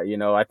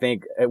 I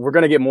think we're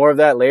going to get more of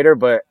that later,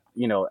 but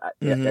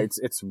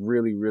it's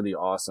really, really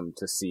awesome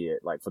to see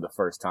it like for the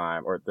first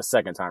time or the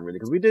second time, really.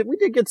 Cause we did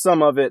get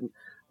some of it,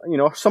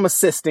 some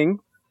assisting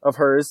of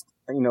hers,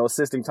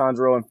 assisting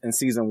Tanjiro in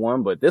season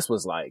 1, but this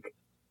is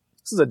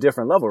a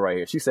different level right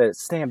here. She said,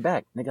 "Stand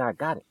back, nigga, I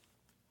got it."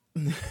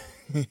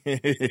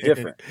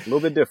 Different, a little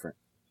bit different.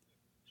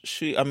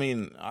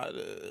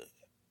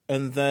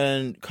 And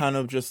then kind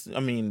of just,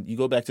 you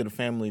go back to the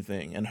family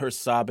thing and her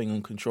sobbing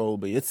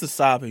uncontrollably. It's the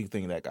sobbing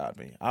thing that got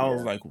me. I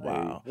was like,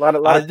 wow.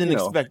 I didn't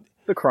expect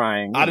the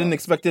crying. I didn't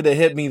expect it to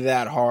hit me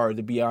that hard,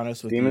 to be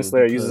honest with you. Demon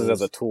Slayer uses it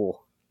as a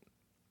tool.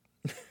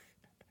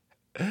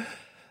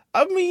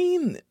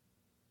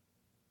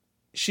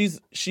 She's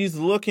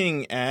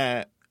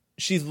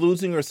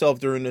losing herself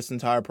during this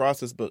entire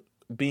process, but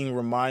being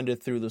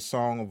reminded through the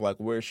song of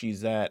like where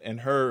she's at, and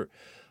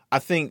I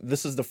think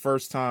this is the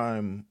first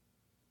time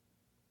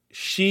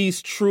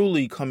she's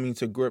truly coming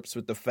to grips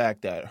with the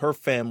fact that her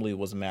family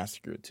was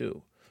massacred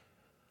too.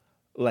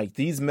 Like,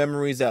 these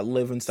memories that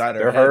live inside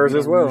her head, hers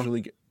as well.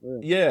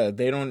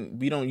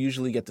 We don't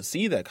usually get to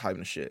see that kind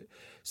of shit.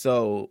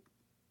 So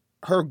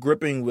her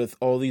gripping with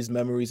all these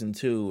memories and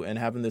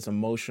having this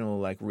emotional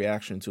like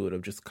reaction to it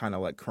of just kind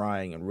of like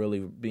crying and really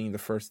being the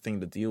first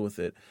thing to deal with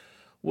it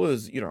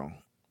was,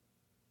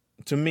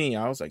 to me,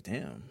 I was like,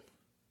 damn,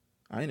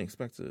 I didn't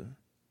expect to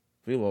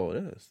feel all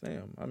this.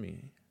 Damn,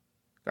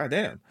 God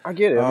damn. I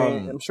get it.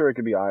 I'm sure it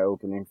could be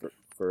eye-opening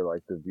for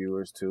like the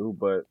viewers too,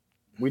 but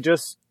we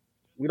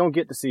don't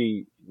get to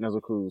see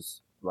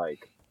Nezuko's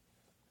like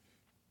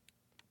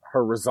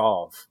her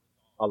resolve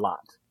a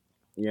lot.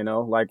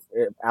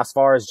 As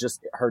far as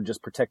just her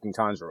protecting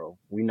Tanjiro,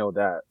 we know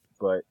that,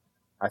 but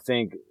I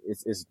think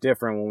it's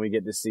different when we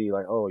get to see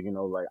like, oh, you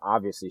know, like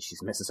obviously she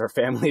misses her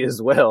family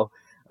as well,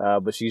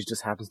 but she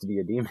just happens to be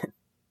a demon.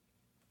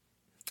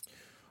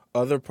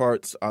 Other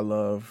parts I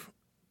love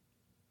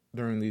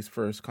during these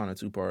first kind of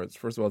 2 parts.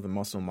 First of all, the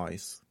muscle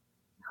mice.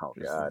 Oh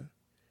God,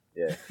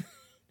 yeah,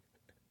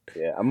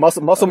 yeah.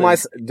 Muscle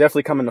mice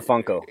definitely come in the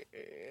Funko.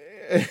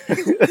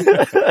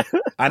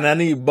 And I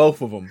need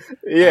both of them.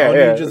 Yeah, I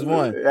don't need just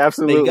one.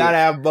 Absolutely, they gotta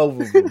have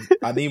both of them.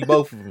 I need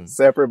both of them.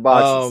 Separate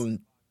boxes.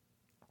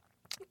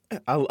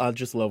 I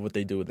just love what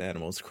they do with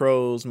animals: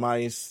 crows,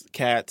 mice,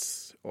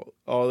 cats,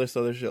 all this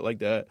other shit like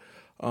that.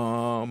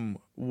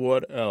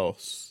 What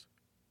else?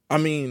 I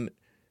mean,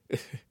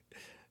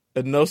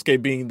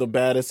 Inosuke being the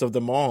baddest of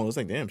them all. It's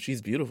like, damn,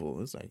 she's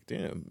beautiful. It's like,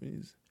 damn,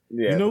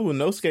 you know who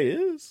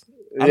Inosuke is?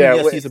 I mean,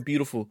 yes,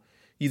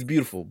 he's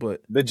beautiful,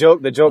 but the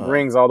joke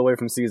rings all the way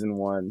from season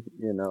 1.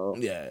 You know,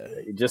 yeah,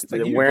 just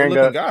like, wearing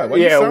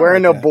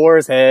wearing a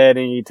boar's head,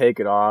 and you take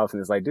it off, and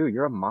it's like, dude,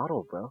 you're a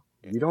model, bro.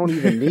 You don't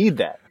even need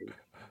that. Dude.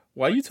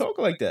 Why you talk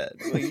like that?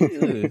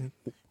 Like,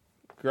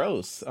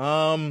 gross.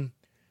 How'd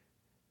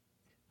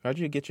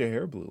you get your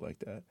hair blue like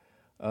that?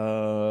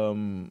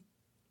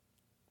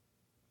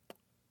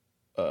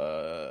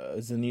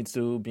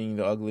 Zenitsu being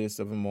the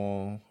ugliest of them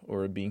all,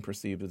 or being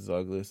perceived as the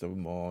ugliest of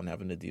them all, and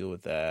having to deal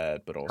with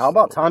that. But also, how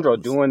about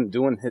Tanjiro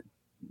doing his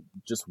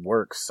just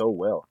work so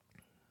well?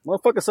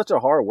 Motherfucker's such a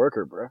hard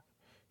worker, bro.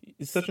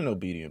 He's such an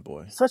obedient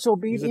boy. Such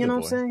obedient, you know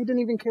what I'm saying? He didn't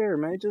even care,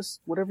 man.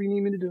 Just whatever you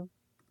need me to do.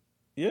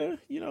 Yeah,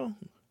 you know.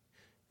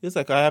 It's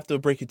like, I have to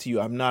break it to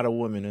you, I'm not a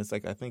woman. It's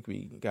like, I think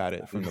we got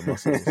it from the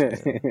muscles.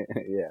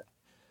 Yeah.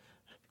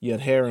 You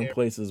had hair in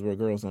places where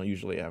girls don't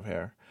usually have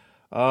hair.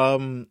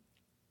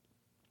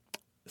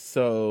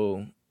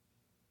 So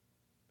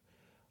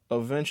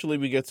eventually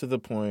we get to the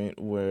point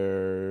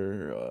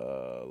where,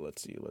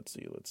 let's see.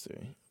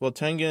 Well,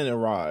 Tengen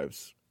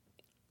arrives.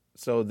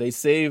 So they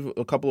save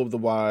a couple of the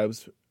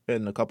wives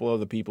and a couple of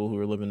the people who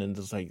are living in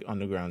this like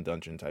underground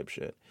dungeon type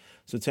shit.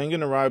 So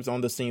Tengen arrives on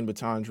the scene with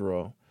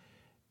Tanjiro,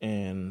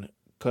 and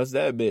cuts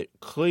that bit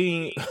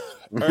clean,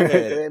 her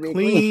head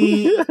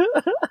clean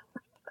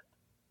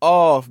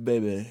off,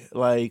 baby.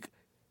 Like,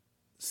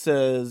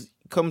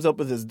 comes up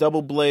with his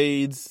double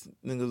blades.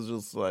 Niggas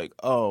just like,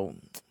 oh,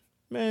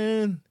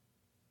 man.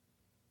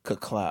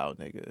 Ka-cloud,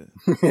 nigga.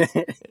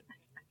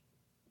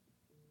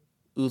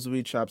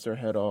 Uzui chops her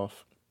head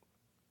off.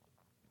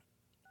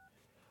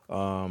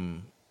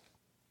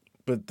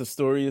 But the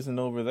story isn't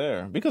over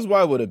there. Because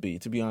why would it be,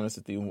 to be honest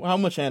with you? How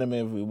much anime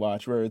have we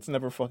watched where it's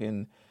never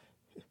fucking...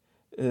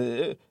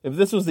 if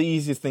this was the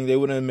easiest thing, they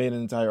wouldn't have made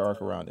an entire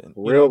arc around it.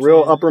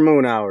 Real Upper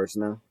Moon hours,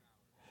 man.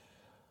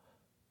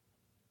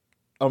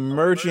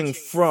 Emerging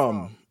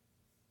from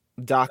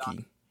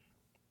Daki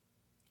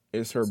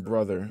is her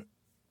brother.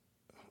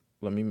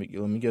 Let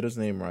me get his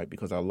name right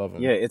because I love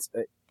him. Yeah, is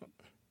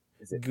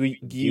it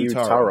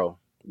Gyutaro?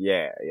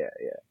 Yeah,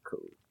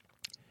 cool.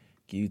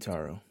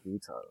 Gyutaro.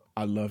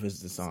 I love his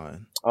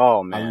design.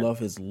 Oh man, I love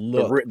his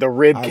look. The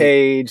rib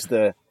cage,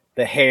 the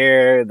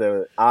hair,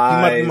 the eyes.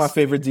 He might be my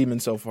favorite demon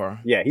so far.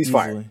 Yeah, he's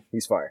fire.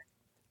 He's fire.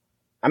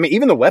 I mean,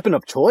 even the weapon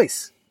of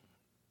choice.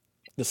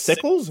 The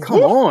sickles?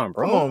 Come on,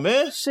 bro. Come on,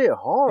 man. Shit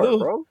hard,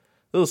 bro.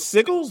 Little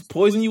sickles?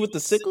 Poison you with the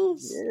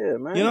sickles? Yeah,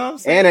 man. You know what I'm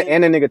saying?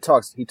 And a nigga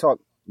talks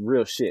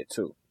real shit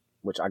too,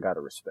 which I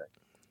gotta respect.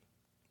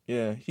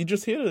 Yeah, he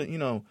just here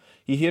to,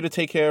 he here to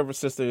take care of her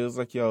sister. It was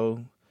like,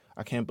 yo,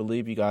 I can't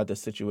believe you got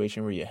this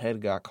situation where your head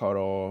got cut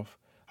off.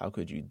 How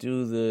could you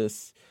do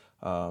this?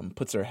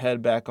 Puts her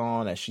head back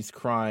on as she's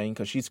crying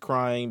because she's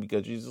like,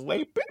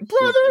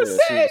 brother,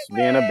 she's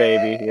being a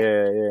baby.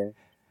 Yeah.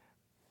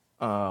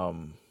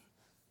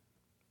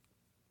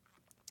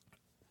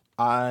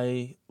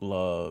 I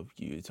love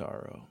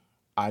Gyutaro.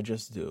 I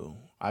just do.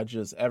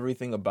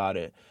 Everything about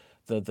it.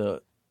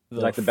 The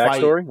like the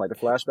fight, backstory, like the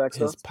flashback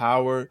stuff. His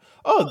power.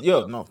 Oh,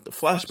 yo, no, the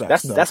flashback.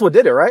 That's what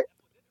did it, right?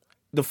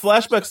 The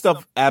flashback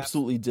stuff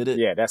absolutely did it.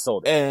 Yeah, that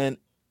sold it. And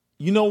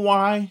you know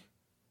why?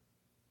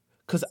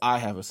 Because I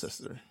have a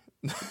sister.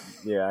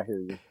 Yeah, I hear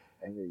you.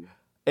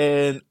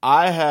 And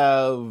I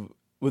have,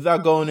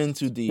 without going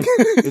into deep,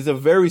 is a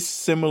very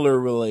similar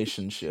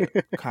relationship,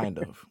 kind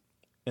of,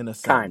 in a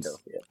sense. Kind of,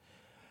 yeah.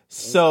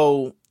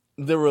 So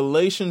the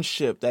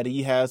relationship that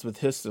he has with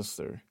his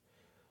sister,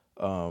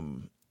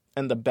 and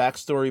the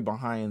backstory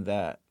behind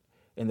that,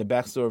 and the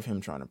backstory of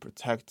him trying to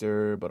protect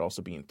her, but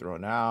also being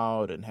thrown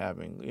out and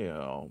having,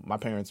 my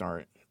parents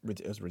aren't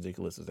as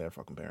ridiculous as their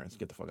fucking parents.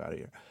 Get the fuck out of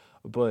here.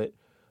 But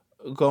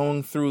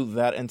going through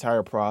that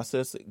entire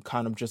process,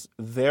 kind of just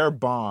their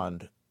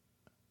bond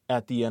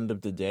at the end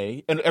of the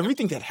day, and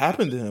everything that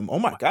happened to him. Oh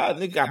my God,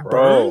 they got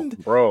burned,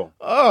 bro.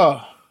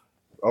 Oh.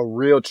 A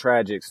real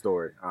tragic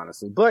story,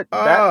 honestly. But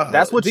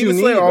that's what Demon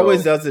you Slayer need.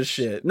 Always does this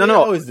shit. No,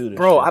 always do this,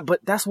 bro. shit. But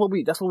that's what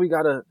we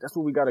gotta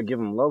give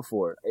them love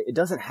for. It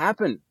doesn't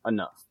happen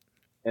enough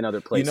in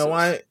other places. You know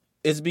why?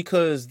 It's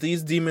because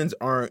these demons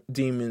aren't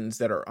demons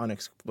that are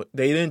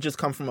they didn't just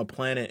come from a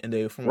planet and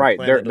they were from a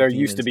planet They're of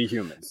used to demons. be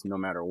humans, no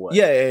matter what.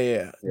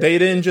 Yeah. They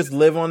didn't just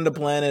live on the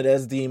planet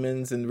as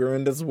demons, and we're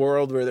in this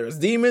world where there's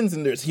demons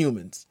and there's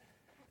humans.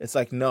 It's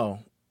like, no,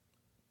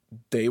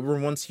 they were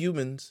once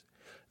humans.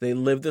 They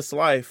lived this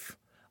life.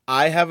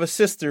 I have a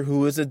sister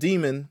who is a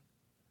demon,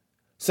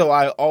 so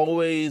I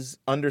always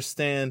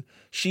understand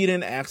she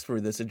didn't ask for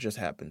this. It just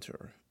happened to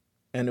her,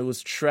 and it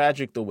was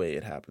tragic the way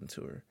it happened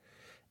to her.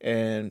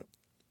 And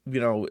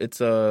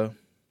it's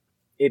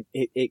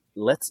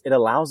it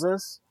allows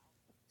us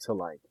to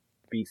like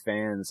be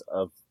fans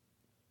of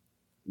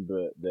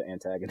the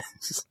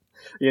antagonists,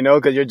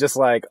 because you're just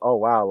like, oh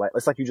wow, like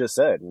it's like you just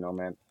said,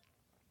 man,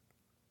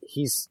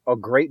 he's a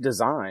great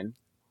design.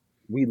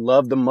 We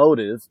love the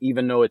motive,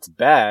 even though it's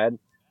bad.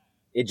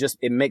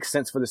 It makes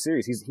sense for the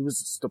series. He was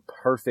just the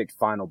perfect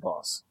final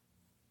boss.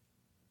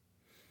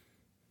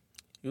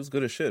 He was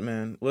good as shit,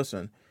 man.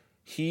 Listen,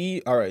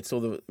 all right.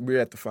 So we're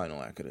at the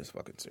final act of this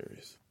fucking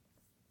series.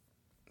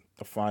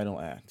 The final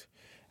act.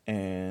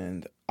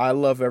 And I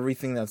love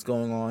everything that's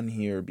going on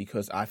here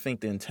because I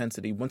think the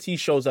intensity, once he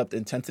shows up, the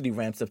intensity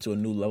ramps up to a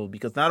new level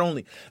because not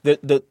only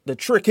the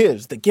trick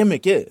is, the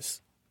gimmick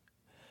is,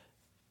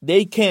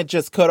 they can't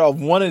just cut off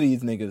one of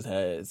these niggas'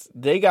 heads.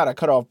 They got to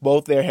cut off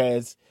both their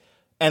heads,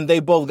 and they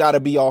both got to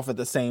be off at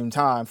the same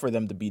time for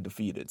them to be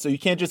defeated. So you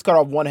can't just cut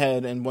off one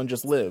head and one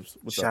just lives.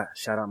 Shout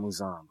out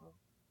Muzan, bro.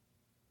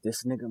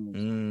 This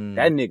nigga,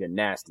 that nigga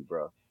nasty,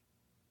 bro.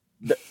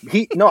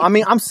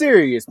 I'm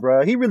serious,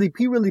 bro. He really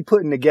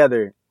putting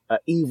together an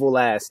evil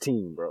ass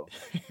team, bro.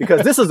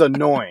 Because this is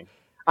annoying.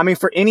 I mean,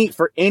 for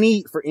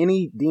any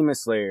Demon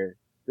Slayer,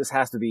 this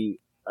has to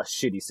be a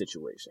shitty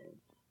situation.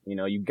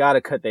 You got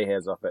to cut their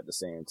heads off at the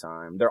same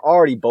time. They're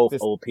already both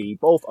OP,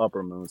 both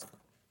upper moons.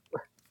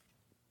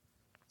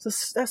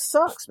 That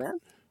sucks, man.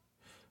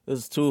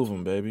 There's two of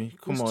them, baby.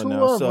 Come on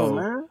now. So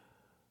man.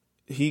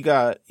 he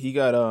got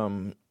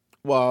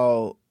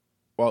while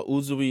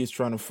Uzui is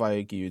trying to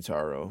fight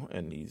Gyutaro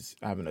and he's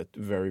having a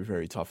very,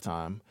 very tough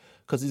time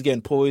because he's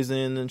getting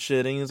poisoned and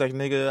shit. And he's like,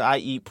 nigga, I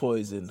eat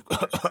poison.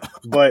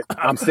 But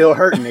I'm still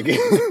hurting,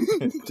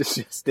 nigga. This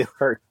shit still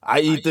hurt.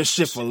 I eat this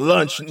shit for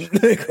lunch,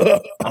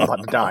 nigga. I'm about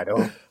to die,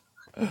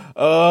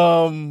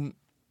 though.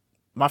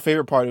 My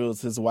favorite part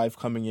was his wife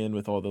coming in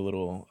with all the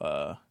little,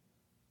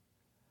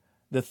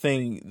 the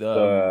thing.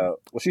 Was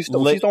she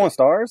throwing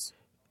stars?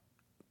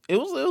 It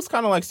was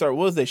kind of like what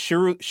was they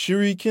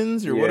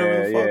shurikens or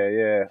whatever the fuck?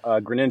 Yeah.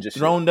 Greninja shit.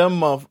 Thrown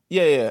them off.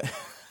 Yeah.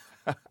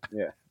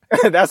 Yeah.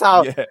 That's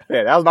how. Yeah,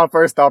 that was my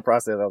first thought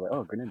process. I was like,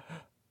 oh, Greninja.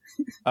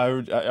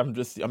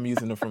 I'm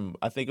using it from,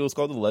 I think it was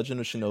called The Legend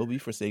of Shinobi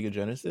for Sega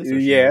Genesis. Or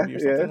Shinobi or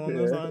something along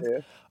those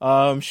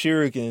lines.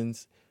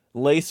 Shurikens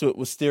laced with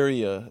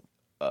wisteria.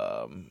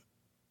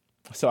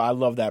 So I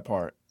love that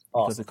part.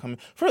 Awesome.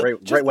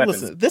 Great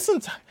weapons.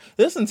 Listen,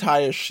 this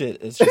entire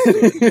shit is just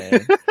good,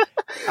 man.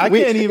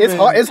 Can't even.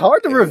 It's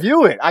hard to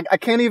review it. I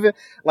can't even,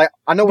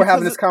 I know we're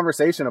having this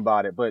conversation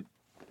about it, but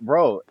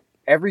bro,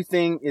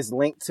 everything is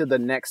linked to the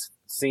next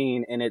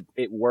scene and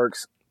it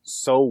works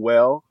so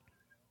well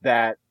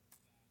that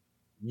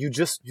you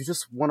just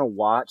want to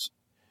watch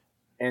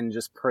and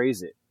just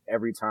praise it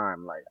every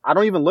time. Like, I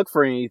don't even look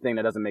for anything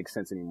that doesn't make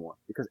sense anymore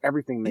because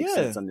everything makes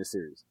sense on this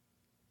series.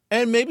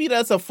 And maybe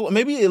that's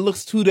maybe it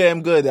looks too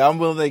damn good that I'm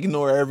willing to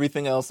ignore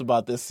everything else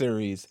about this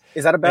series.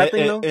 Is that a bad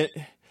thing though?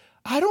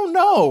 I don't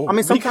know. I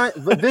mean, sometimes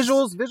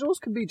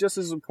visuals could be just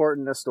as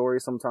important as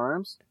stories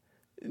sometimes.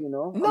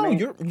 No,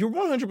 you're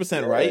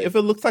 100% right. If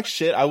it looks like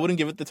shit, I wouldn't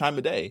give it the time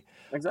of day.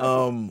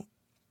 Exactly.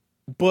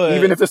 But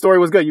even if the story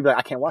was good, you'd be like,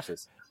 I can't watch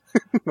this.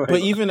 But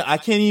even I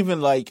can't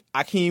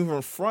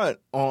even front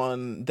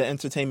on the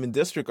entertainment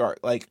district art.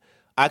 Like,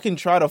 I can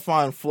try to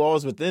find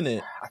flaws within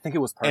it. I think it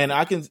was perfect. And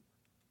I can,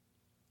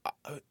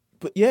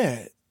 but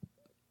yeah.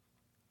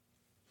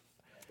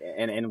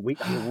 And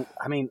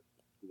I mean,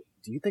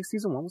 do you think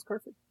season 1 was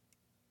perfect?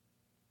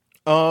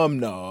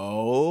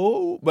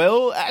 No.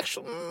 Well,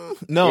 actually,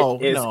 no.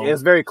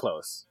 It's very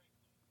close.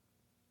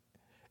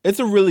 It's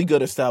a really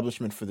good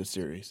establishment for the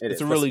series.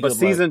 It's a really good. But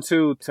season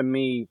 2, to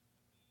me,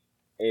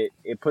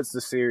 it puts the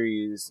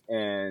series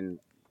in.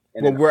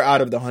 Well, we're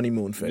out of the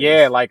honeymoon phase.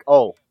 Yeah, like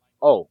oh,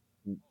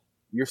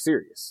 you're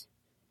serious.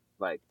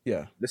 Like,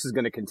 yeah, this is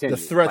going to continue.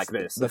 The threats, like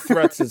this. The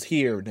threats is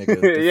here, nigga. The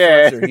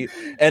threats are here.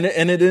 And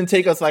it didn't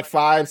take us like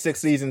 5-6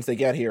 seasons to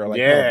get here.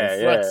 Like, the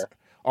threats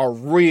are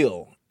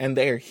real. And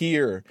they're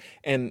here,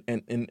 and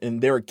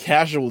there are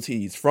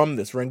casualties from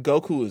this.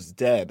 Rengoku is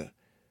dead.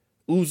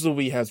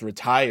 Uzui has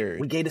retired.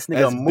 We gave this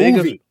nigga a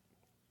movie.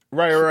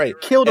 Right.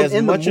 Killed him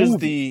in the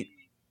movie.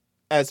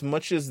 As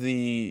much as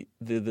the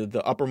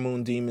upper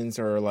moon demons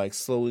are like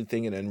slowly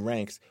thinking in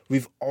ranks,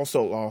 we've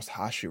also lost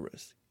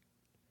Hashiras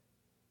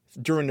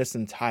during this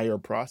entire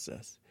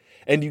process.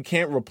 And you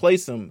can't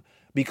replace them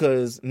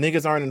because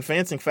niggas aren't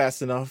advancing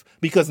fast enough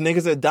because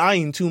niggas are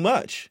dying too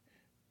much.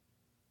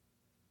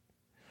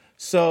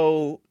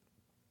 So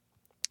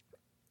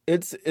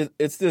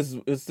it's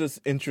this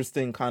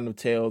interesting kind of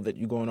tale that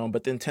you're going on,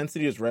 but the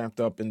intensity is ramped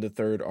up in the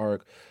third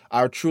arc.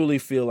 I truly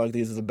feel like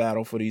this is a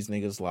battle for these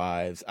niggas'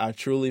 lives. I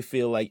truly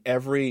feel like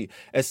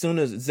as soon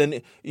as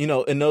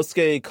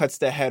Inosuke cuts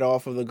the head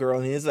off of the girl,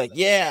 and he's like,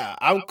 "Yeah,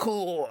 I'm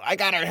cool. I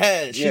got her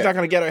head. She's not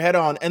gonna get her head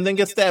on," and then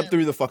gets stabbed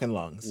through the fucking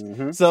lungs.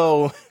 Mm-hmm.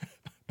 So,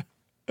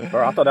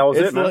 bro, I thought that was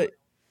it, man. Like,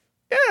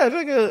 yeah,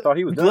 I thought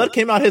he was blood done.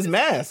 came out his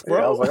mask, bro.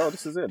 Yeah, I was like, oh,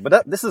 this is it.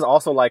 But this is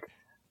also like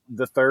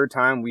the third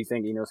time we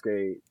think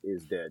Inosuke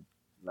is dead.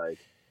 Like,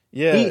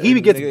 yeah, he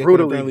gets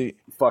brutally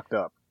fucked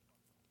up.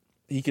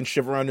 He can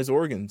shiver on his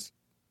organs,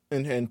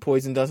 and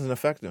poison doesn't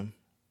affect him.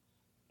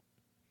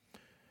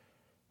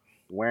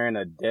 Wearing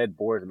a dead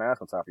boar's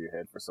mask on top of your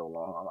head for so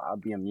long, I'll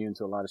be immune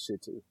to a lot of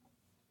shit too.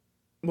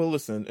 Well,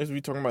 listen, as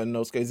we talking about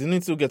Inosuke, he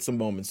needs to get some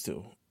moments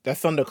too. That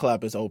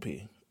thunderclap is OP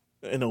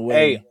in a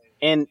way. Hey,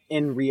 and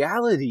in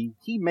reality,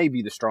 he may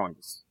be the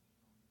strongest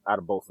out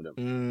of both of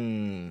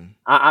them.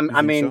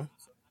 I mean, so?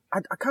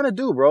 I kind of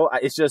do, bro.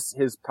 It's just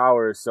his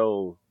power is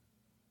so,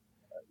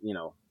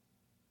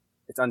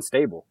 it's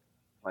unstable.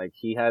 Like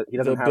he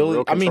doesn't have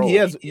real control. I mean, he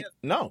has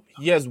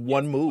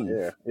one move.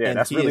 Yeah, and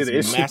that's really the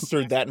issue.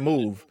 Mastered that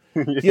move.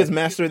 He has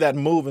mastered that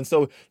move, and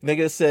so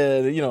nigga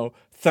said,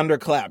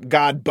 thunderclap,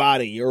 God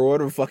body, or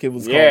whatever the fuck it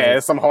was called. Yeah,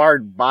 it's some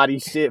hard body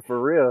shit for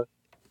real.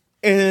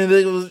 And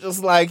it was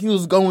just like he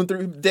was going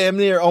through damn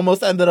near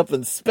almost ended up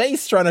in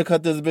space trying to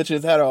cut this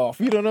bitch's head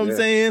off. You know what I'm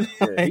saying?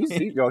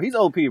 Yeah. He's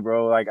OP,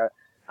 bro. Like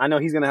I know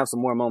he's gonna have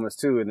some more moments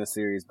too in this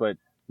series, but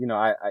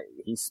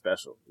he's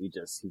special. He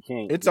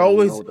can't. It's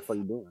always know what the fuck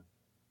he's doing.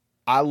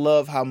 I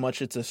love how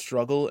much it's a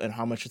struggle and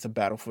how much it's a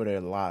battle for their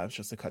lives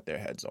just to cut their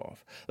heads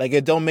off. Like,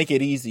 it don't make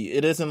it easy.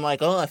 It isn't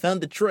like, oh, I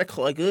found the trick.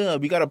 Like,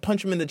 we got to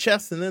punch him in the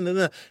chest and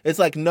then. It's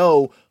like,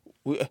 no,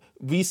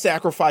 we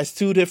sacrificed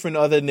two different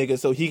other niggas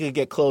so he could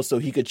get close so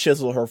he could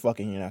chisel her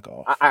fucking neck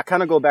off. I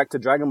kind of go back to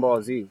Dragon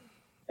Ball Z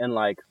and,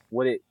 like,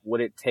 what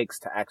it takes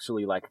to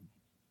actually, like,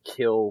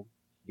 kill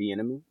the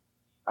enemy.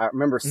 I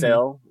remember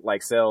Cell,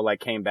 Cell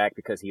came back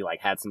because he,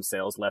 like, had some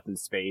cells left in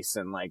space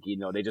and, like,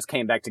 they just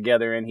came back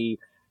together and he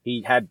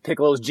had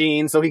Piccolo's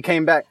genes, so he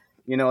came back.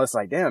 It's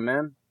like, damn,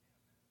 man.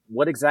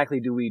 What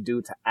exactly do we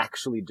do to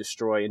actually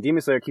destroy? And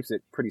Demon Slayer keeps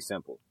it pretty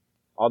simple.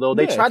 Although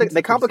they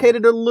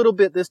complicated it a little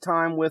bit this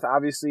time with,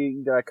 obviously,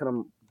 you gotta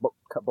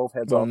cut both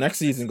heads off. Next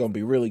season gonna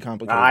be really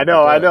complicated. I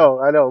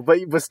know.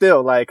 But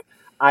still, like,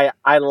 I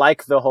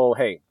like the whole,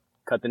 hey,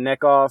 cut the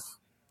neck off,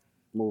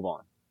 move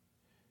on.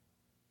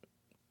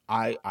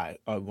 I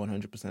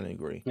 100%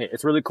 agree. Yeah,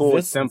 it's really cool.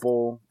 It's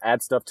simple.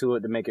 Add stuff to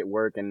it to make it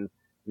work and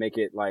make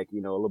it, like, a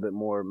little bit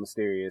more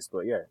mysterious,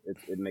 but yeah,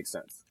 it makes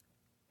sense.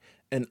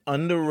 An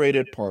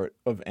underrated part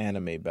of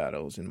anime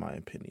battles, in my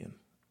opinion,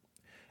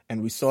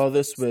 and we saw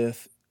this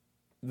with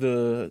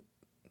the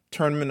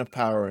Tournament of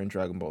Power in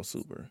Dragon Ball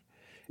Super,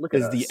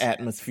 is the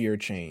atmosphere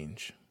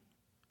change.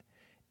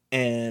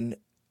 And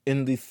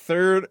in the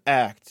third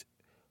act,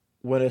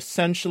 when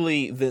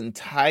essentially the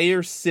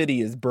entire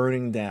city is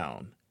burning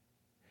down,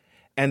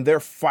 and they're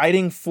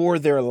fighting for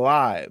their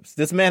lives.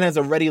 This man has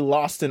already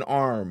lost an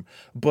arm,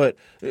 but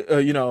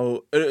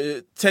Tengo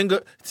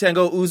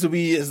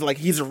Uzui is like,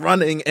 he's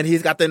running and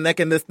he's got the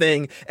neck in this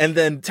thing, and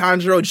then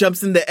Tanjiro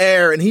jumps in the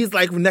air and he's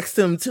like next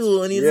to him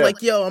too, and he's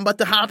like, "Yo, I'm about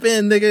to hop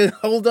in, nigga.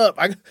 Hold up,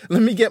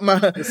 let me get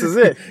my. This is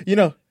it.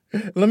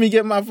 Let me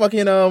get my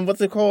fucking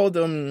what's it called?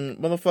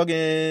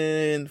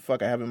 Motherfucking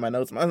fuck. I have it in my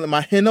notes.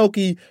 My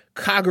Hinoki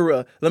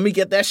Kagura. Let me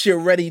get that shit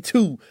ready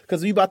too,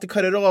 because we about to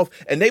cut it off,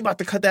 and they about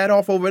to cut that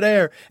off over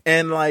there.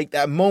 And like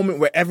that moment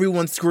where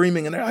everyone's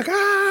screaming and they're like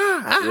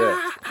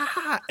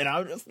and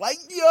I'm just like,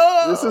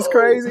 yo, this is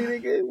crazy,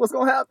 nigga. What's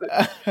gonna happen?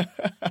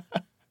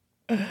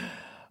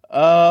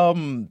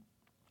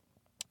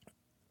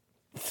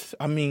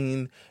 I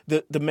mean,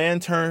 the man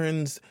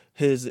turns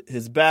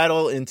his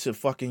battle into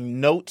fucking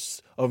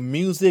notes of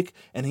music,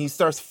 and he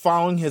starts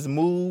following his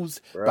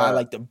moves by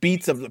like the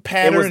beats of the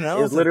pattern. It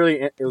was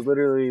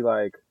literally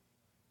like,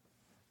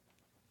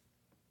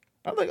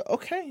 I'm like,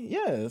 okay,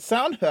 yeah,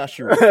 sound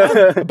hashery.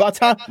 About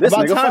time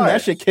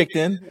that shit kicked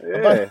in.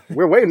 Yeah,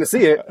 we're waiting to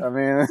see it. I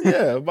mean,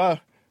 you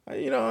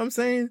know what I'm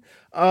saying?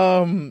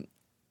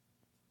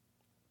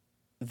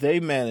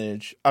 They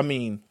manage. I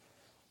mean,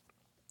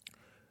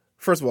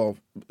 first of all,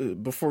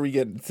 before we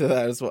get into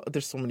that as well,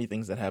 there's so many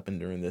things that happen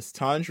during this.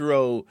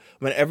 Tanjiro,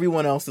 when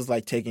everyone else is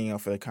like taking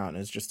out for the count,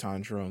 it's just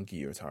Tanjiro and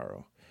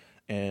Gyutaro.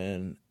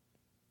 And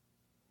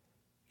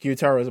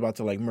Gyutaro is about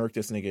to like murk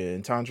this nigga,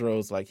 and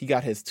Tanjiro's like, he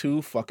got his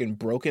two fucking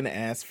broken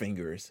ass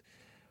fingers.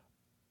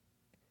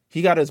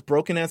 He got his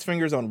broken ass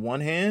fingers on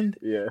one hand,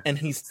 and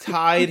he's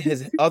tied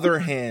his other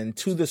hand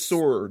to the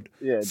sword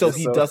so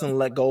he doesn't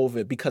let go of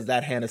it because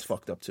that hand is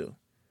fucked up too.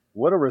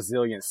 What a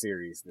resilient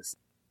series this.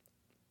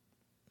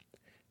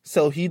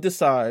 So he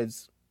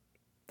decides,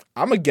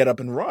 I'm going to get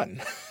up and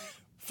run.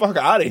 Fuck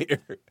out of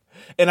here.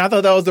 And I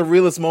thought that was the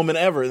realest moment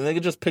ever. And the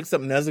nigga just picks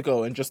up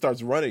Nezuko and just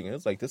starts running.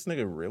 It's like, this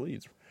nigga really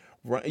is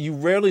run. You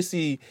rarely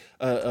see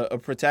a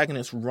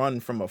protagonist run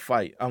from a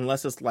fight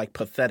unless it's like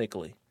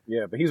pathetically.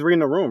 Yeah, but he's reading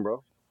the room,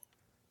 bro.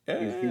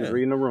 Yeah. He's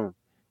reading the room.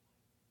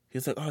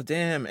 He's like, oh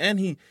damn, and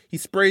he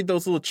sprayed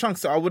those little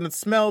chunks so I wouldn't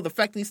smell the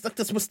fact that he stuck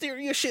this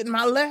mysterious shit in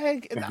my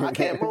leg and now I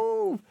can't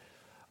move.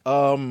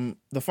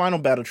 The final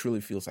battle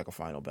truly feels like a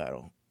final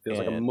battle. Feels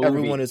like a And movie.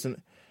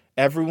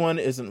 everyone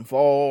is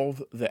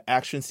involved. The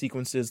action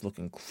sequences look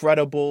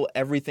incredible.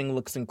 Everything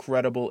looks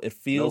incredible. It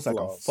feels like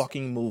a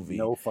fucking movie.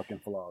 No fucking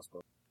flaws,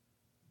 bro.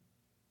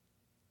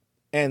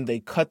 And they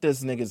cut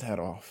this nigga's head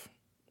off.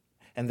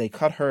 And they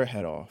cut her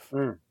head off.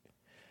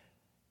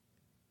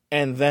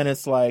 And then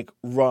it's like,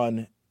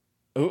 run.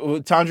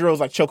 Tanjiro's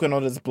like choking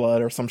on his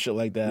blood or some shit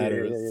like that.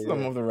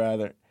 Some of the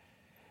rather.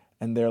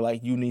 And they're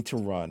like, you need to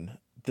run.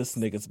 This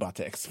nigga's about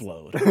to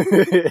explode.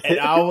 And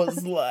I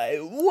was like,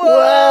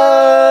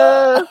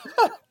 what?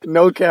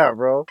 No cap,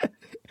 bro.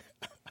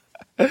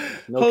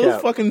 Whole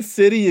fucking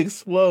city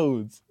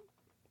explodes.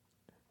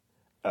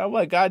 And I'm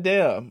like,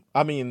 goddamn.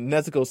 I mean,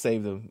 Nezuko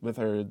saved him with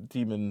her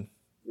demon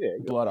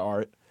blood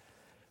art.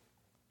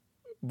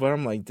 But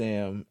I'm like,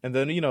 damn. And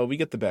then, we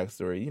get the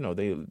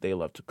backstory. They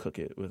love to cook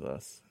it with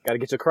us. Gotta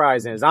get your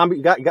cries in.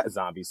 You got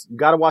zombies. You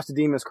gotta watch the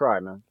demons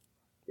cry, man.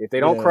 If they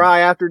don't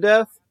cry after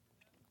death,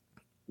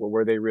 what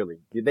were they really?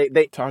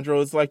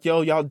 Tanjiro is like,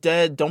 yo, y'all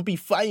dead. Don't be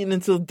fighting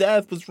until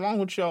death. What's wrong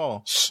with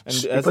y'all?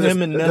 And as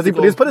him and Nezuko, does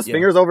he put his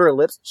fingers over her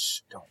lips?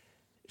 Shh,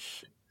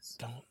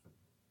 don't.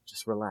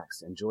 Just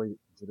relax. Enjoy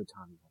the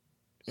time.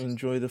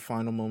 Enjoy the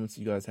final moments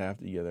you guys have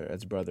together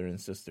as brother and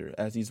sister,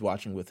 as he's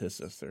watching with his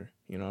sister.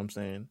 You know what I'm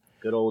saying?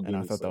 Good old and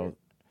demon.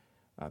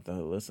 I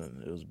thought,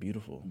 listen, it was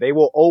beautiful. They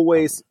will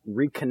always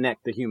reconnect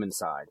the human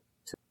side.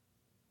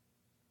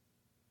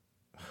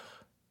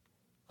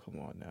 Come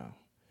on now.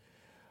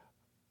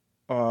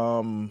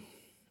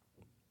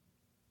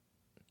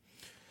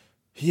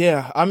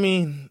 Yeah, I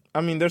mean,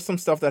 there's some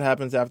stuff that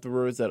happens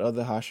afterwards. That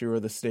other Hashira,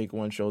 the snake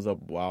one, shows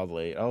up wild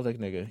late. I was like,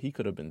 nigga, he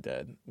could have been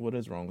dead. What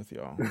is wrong with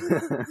y'all?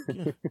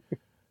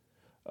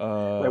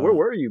 Where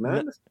were you,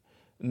 man?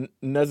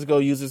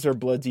 Nezuko uses her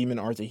blood demon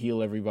art to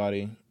heal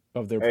everybody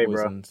of their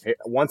poisons. Bro. Hey,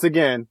 once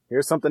again,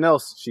 here's something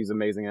else she's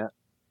amazing at.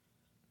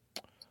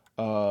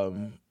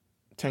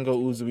 Tengo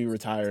Uzui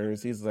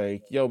retires. He's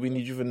like, yo, we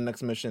need you for the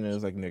next mission. And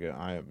it's like, nigga,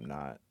 I am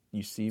not.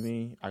 You see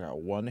me? I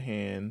got one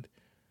hand,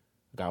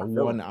 got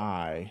one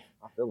eye.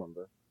 I feel him,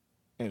 bro.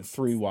 And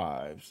 3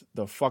 wives.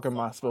 The fuck am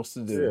I supposed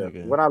to do,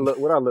 nigga? What I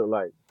look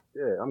like?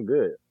 Yeah, I'm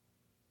good.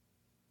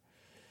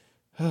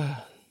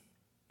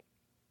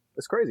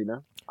 It's crazy,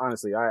 man.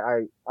 Honestly,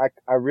 I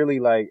really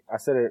like. I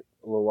said it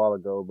a little while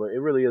ago, but it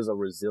really is a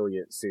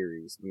resilient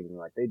series. Meaning,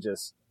 like they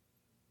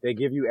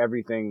give you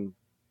everything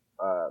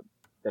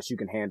that you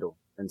can handle,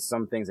 and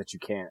some things that you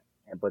can't.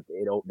 But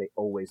they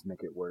always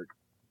make it work.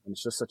 And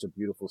it's just such a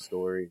beautiful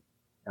story.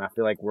 And I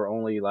feel like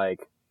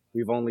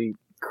we've only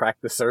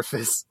cracked the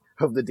surface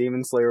of the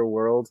Demon Slayer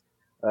world,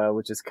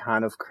 which is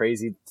kind of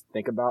crazy to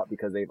think about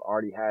because they've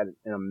already had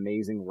an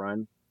amazing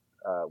run.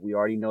 We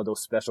already know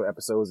those special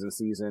episodes in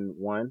season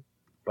 1,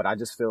 but I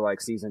just feel like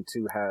season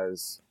 2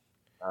 has,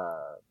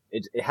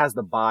 it has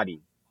the body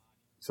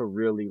to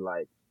really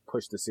like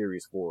push the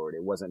series forward.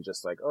 It wasn't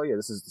just like, oh yeah,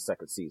 this is the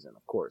second season.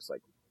 Of course,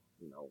 like,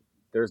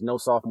 there's no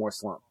sophomore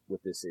slump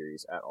with this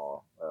series at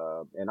all.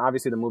 And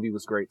obviously the movie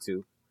was great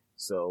too.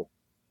 So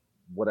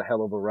what a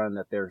hell of a run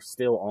that they're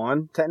still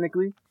on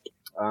technically.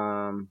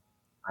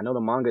 I know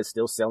the manga is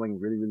still selling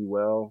really, really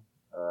well.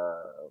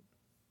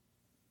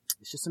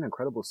 It's just an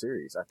incredible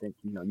series. I think,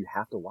 you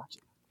have to watch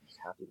it. You just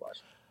have to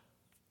watch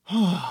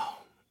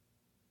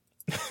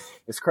it.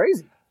 It's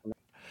crazy.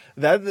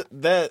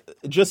 That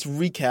just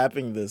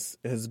recapping this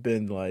has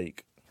been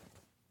like,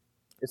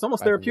 it's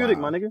almost therapeutic,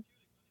 wow. My nigga.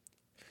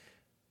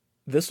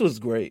 This was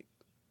great.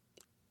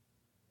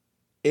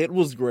 It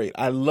was great.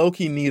 I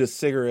low-key need a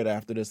cigarette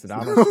after this, and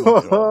I don't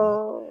smoke it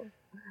all.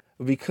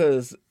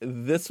 Because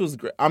this was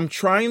great. I'm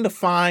trying to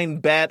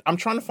find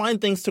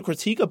things to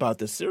critique about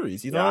this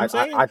series. You know what I'm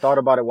saying? I thought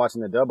about it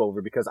watching the dub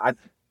over because I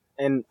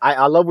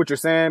love what you're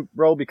saying,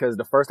 bro, because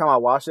the first time I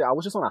watched it, I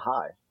was just on a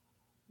high.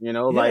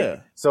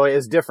 So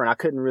it's different. I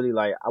couldn't really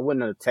I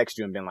wouldn't have texted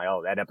you and been like,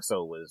 oh, that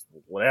episode was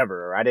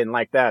whatever, or I didn't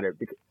like that,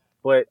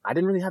 but I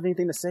didn't really have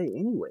anything to say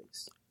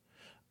anyways.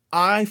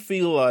 I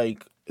feel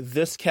like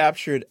this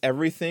captured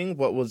everything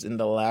what was in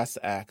the last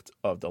act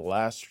of the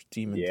last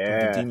Demon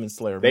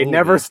Slayer movie. They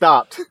never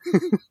stopped.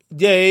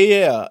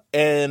 Yeah.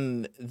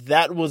 And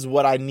that was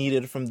what I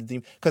needed from the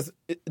Demon. Because,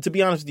 to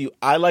be honest with you,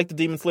 I like the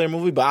Demon Slayer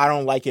movie, but I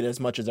don't like it as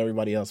much as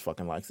everybody else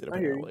fucking likes it,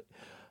 apparently.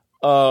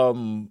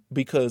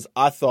 Because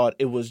I thought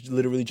it was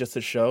literally just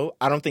a show.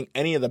 I don't think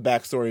any of the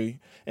backstory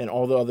and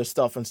all the other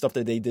stuff and stuff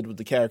that they did with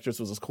the characters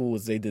was as cool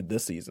as they did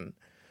this season.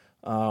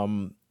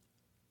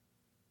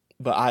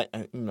 But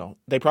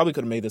they probably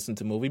could have made this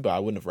into a movie, but I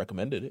wouldn't have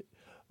recommended it.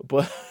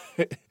 But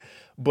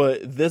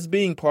this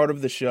being part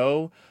of the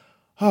show,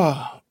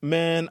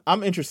 man,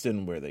 I'm interested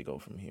in where they go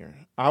from here.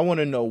 I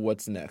want to know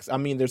what's next. I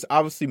mean, there's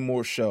obviously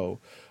more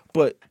show,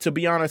 but to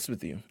be honest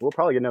with you, we'll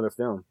probably get another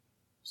film.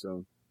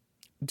 So,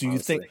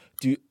 here's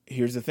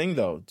the thing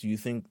though. Do you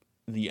think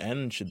the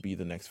end should be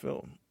the next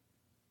film?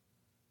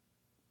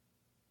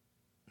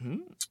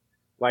 Do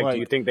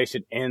you think they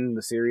should end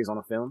the series on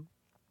a film?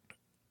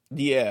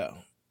 Yeah.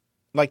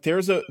 Like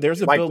there's a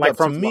build like up to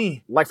from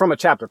me. like from a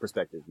chapter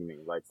perspective, you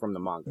mean, like from the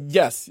manga?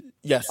 Yes,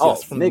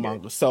 from the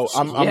manga. So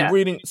I'm Yeah.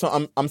 reading.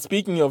 So I'm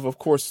speaking of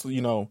course,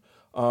 if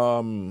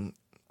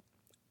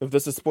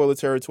this is spoiler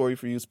territory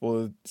for you,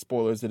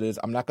 spoilers it is.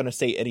 I'm not going to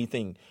say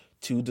anything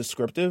too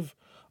descriptive,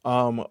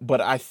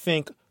 but I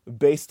think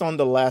based on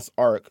the last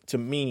arc, to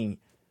me,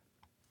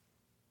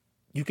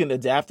 you can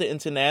adapt it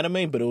into an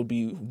anime, but it would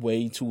be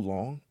way too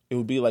long. It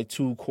would be like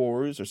 2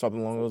 cores or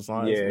something along those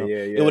lines. Yeah.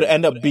 It would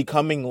end up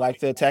becoming like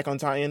the Attack on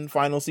Titan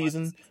final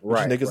season, which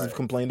niggas have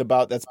complained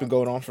about. That's been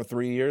going on for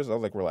 3 years. I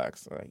was like,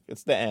 relax. Like,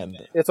 it's the end.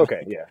 It's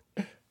okay, yeah.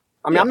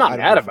 I mean, I'm not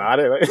mad about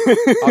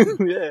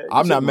it.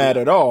 I'm not mad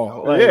at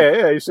all. Like,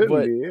 you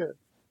shouldn't be. Yeah.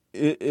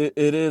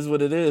 It is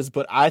what it is,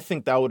 but I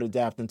think that would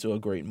adapt into a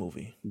great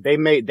movie. They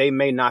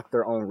may knock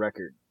their own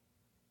record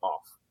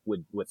off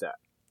with that,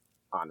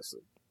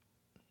 honestly.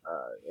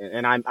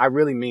 And I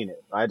really mean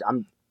it.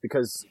 I'm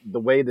because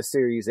the way the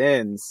series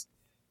ends,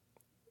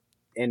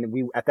 and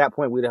we at that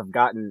point we'd have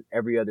gotten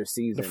every other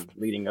season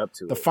leading up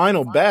to the it.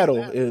 Final battle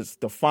is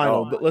the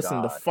final. But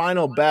listen, God. the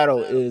final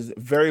battle is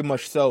very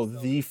much so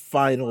the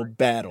final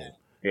battle.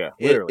 Yeah,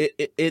 literally.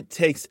 It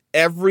takes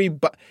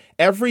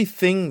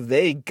everything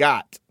they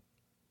got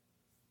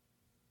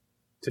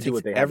to do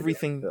what they have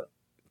everything to do.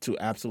 To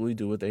absolutely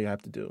do what they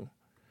have to do.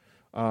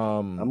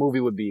 A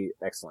movie would be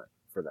excellent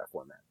for that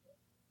format.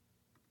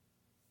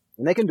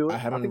 And they can do it.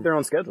 I think they're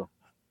on schedule.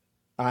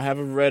 I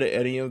haven't read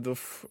any of the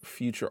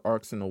future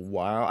arcs in a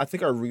while. I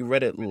think I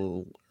reread it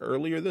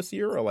earlier this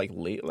year or like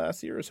late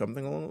last year or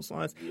something along those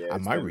lines. Yeah, I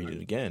might read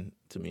it again,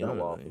 to be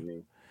honest.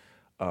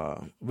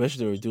 Wish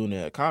they were doing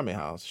it at Kame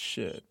House.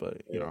 Shit,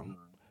 but you know,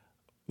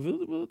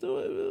 we'll do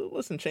it.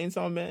 Listen,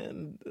 Chainsaw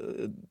Man,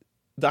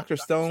 Dr.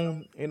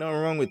 Stone, ain't nothing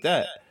wrong with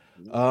that.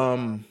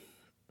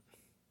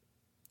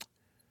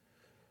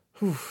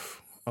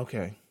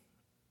 Okay.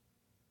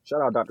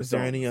 Shout out Dr. Stone. Is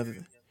there any other?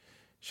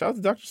 Shout out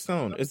to Dr.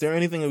 Stone. Is there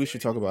anything that we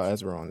should talk about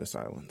as we're on this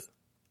island?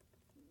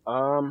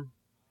 Well,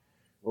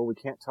 we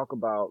can't talk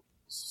about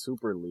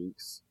super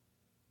leaks.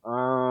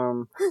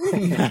 I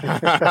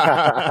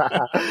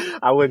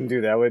wouldn't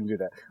do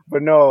that.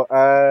 But no,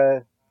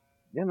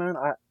 yeah, man,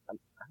 I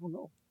don't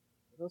know.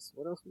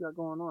 What else we got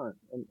going on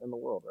in the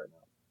world right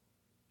now?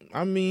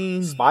 I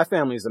mean, Spy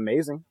Family is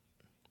amazing.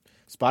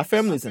 Spy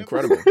Family is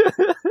incredible.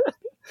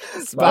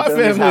 Spy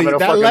Family,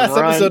 that last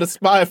episode of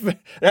Spy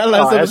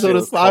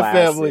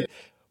Family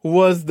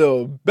was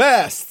the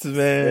best,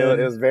 man.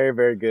 It was very,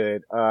 very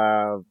good.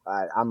 I'm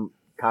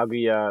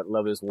Kaguya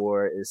Lovers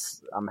War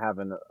I'm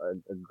having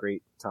a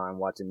great time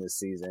watching this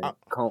season.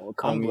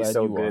 Komi is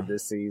so good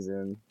this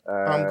season.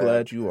 I'm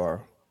glad you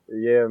are.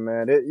 Yeah,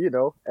 man.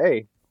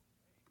 Hey,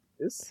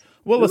 listen.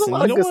 You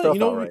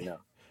know right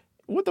now.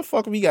 What the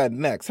fuck we got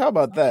next? How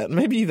about that?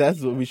 Maybe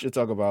that's what we should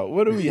talk about.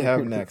 What do we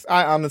have next?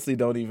 I honestly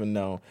don't even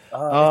know.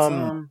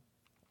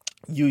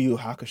 Yu Yu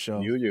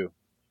Hakusho. Yu Yu.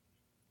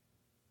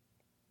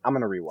 I'm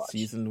gonna rewatch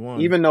season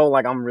 1, even though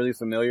like I'm really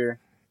familiar.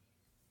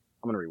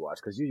 I'm gonna rewatch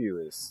because Yu Yu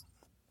is.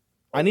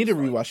 I need to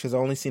rewatch because I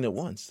only seen it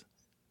once.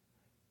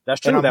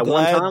 That's true. That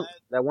one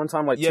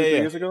time, like 2-3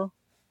 years ago,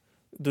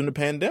 during the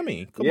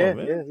pandemic. Come on,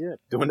 man. Yeah.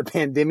 During the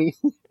pandemic.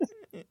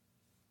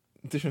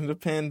 During the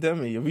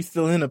pandemic, we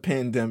still in a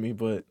pandemic,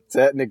 but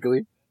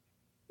technically,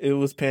 it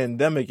was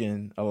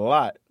pandemicing a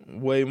lot,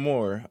 way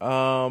more.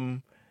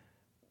 So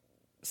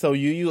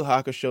Yu Yu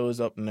Hakusho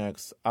is up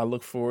next. I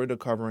look forward to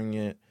covering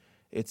it.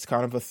 It's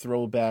kind of a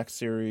throwback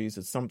series.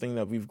 It's something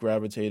that we've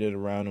gravitated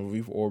around and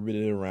we've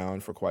orbited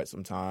around for quite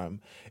some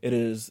time. It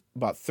is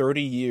about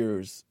 30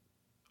 years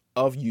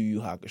of Yu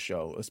Yu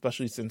Hakusho,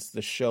 especially since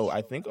the show,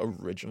 I think,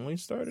 originally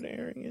started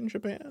airing in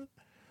Japan.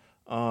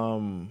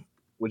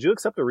 Would you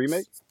accept a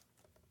remake?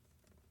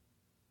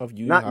 Of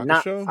Yu Yu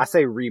Hakusho? I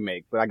say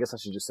remake, but I guess I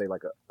should just say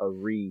like a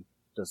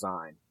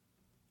redesign.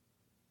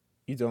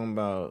 You talking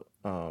about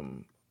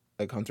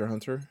like Hunter x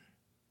Hunter?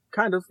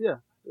 Kind of, yeah.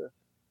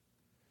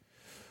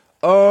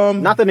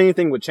 Not that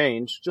anything would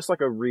change, just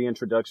like a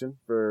reintroduction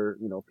for,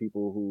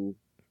 people who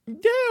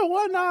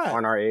why not?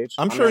 Aren't our age.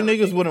 I'm sure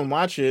niggas wouldn't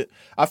watch it.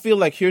 I feel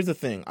like here's the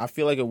thing. I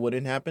feel like it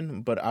wouldn't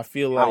happen, but I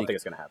feel like I don't think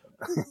it's gonna happen.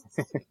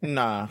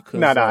 Nah,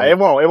 it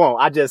won't.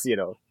 I just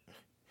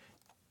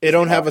it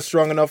don't have a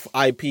strong enough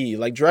IP.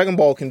 Like Dragon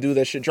Ball can do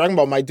that shit. Dragon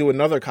Ball might do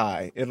another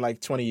Kai in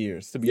like 20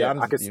 years. To be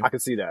honest with you, I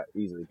could see that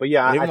easily. But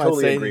yeah, I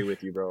totally agree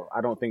with you, bro.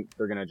 I don't think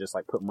they're gonna just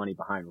like put money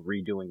behind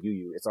redoing Yu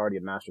Yu. It's already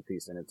a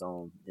masterpiece in its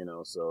own,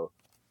 So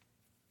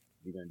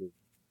what are you gonna do?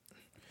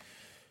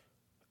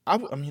 I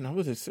mean, I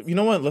was. You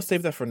know what? Let's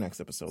save that for next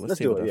episode. Let's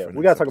do it. Yeah,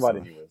 we gotta talk about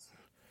it anyways.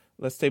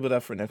 Let's table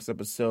that for next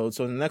episode.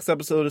 So in the next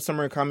episode of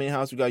Summer in Kame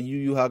House, we got Yu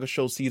Yu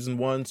Hakusho Season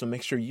 1. So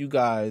make sure you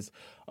guys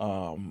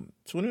tune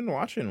in and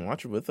watch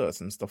it with us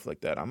and stuff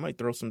like that. I might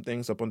throw some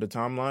things up on the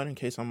timeline in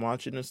case I'm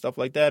watching and stuff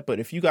like that. But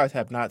if you guys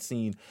have not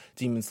seen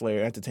Demon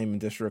Slayer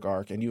Entertainment District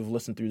Arc and you've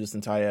listened through this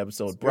entire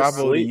episode,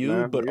 bravo to you.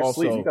 Man. But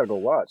also, you gotta go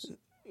watch.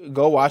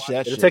 Go watch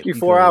that shit. It'll take you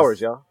 4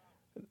 hours, y'all.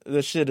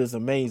 This shit is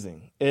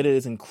amazing. It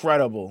is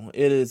incredible.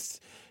 It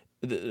is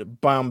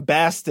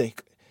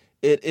bombastic.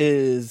 It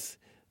is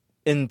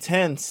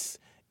intense.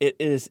 It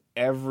is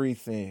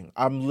everything.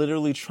 I'm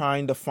literally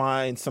trying to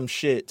find some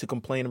shit to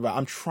complain about.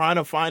 I'm trying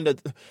to find a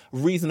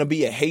reason to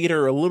be a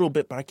hater a little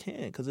bit, but I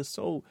can't because it's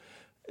so.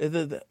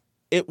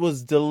 It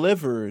was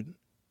delivered.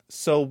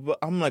 So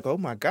I'm like, oh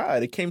my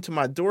God, it came to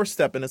my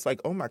doorstep and it's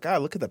like, oh my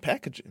God, look at the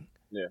packaging.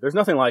 Yeah, there's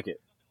nothing like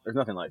it. There's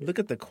nothing like it. Look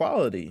at the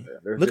quality.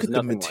 Yeah, look at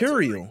the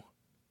material.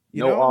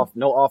 Like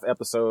no off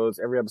episodes.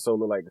 Every episode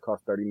look like it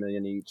cost $30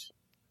 million each.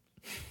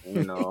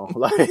 You know,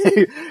 like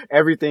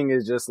everything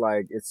is just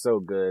like, it's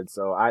so good.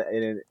 So I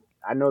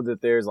know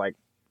that there's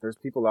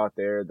people out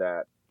there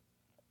that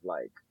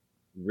like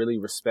really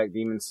respect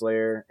Demon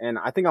Slayer. And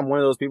I think I'm one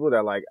of those people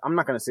that like, I'm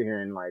not going to sit here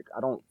and like,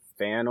 I don't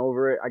fan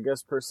over it, I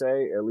guess, per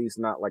se, at least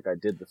not like I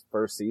did the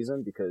first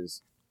season,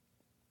 because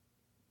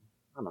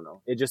I don't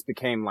know. It just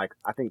became like,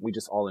 I think we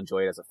just all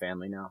enjoy it as a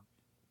family now.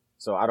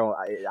 So I don't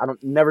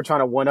never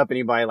trying to one up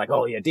anybody like,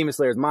 oh yeah, Demon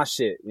Slayer is my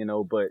shit, you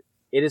know, but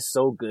it is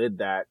so good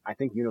that I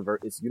think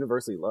it's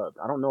universally loved.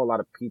 I don't know a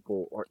lot of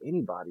people or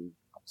anybody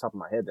off the top of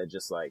my head that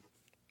just like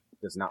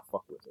does not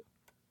fuck with it.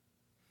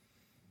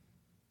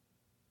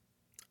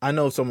 I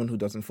know someone who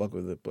doesn't fuck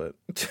with it, but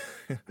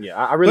yeah,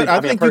 I really. But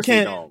I think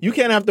you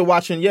can't after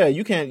watching. Yeah,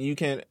 you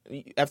can't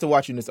after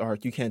watching this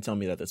arc. You can't tell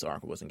me that this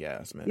arc wasn't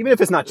gas, man. Even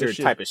if it's not your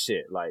type of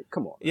shit, like,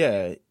 come on.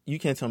 Yeah, you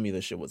can't tell me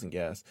this shit wasn't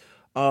gas.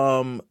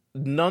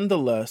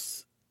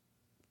 Nonetheless,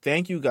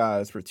 thank you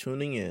guys for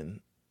tuning in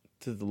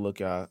to the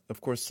Lookout.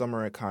 Of course,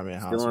 Summer at Comment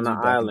House. We'll be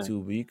back in 2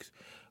 weeks.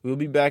 We'll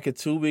be back in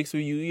 2 weeks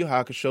with Yu Yu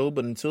Hakusho.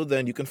 But until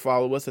then, you can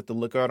follow us at the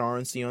Lookout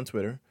RNC on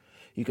Twitter.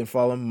 You can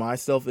follow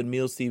myself at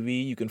Meals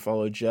TV. You can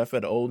follow Jeff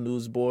at Old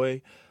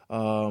Newsboy.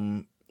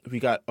 We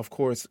got, of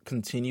course,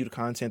 continued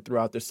content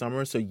throughout the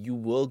summer, so you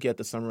will get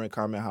the Summer at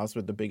Comment House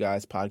with the Big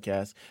Eyes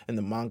podcast and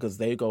the mangas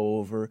they go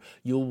over.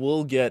 You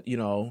will get,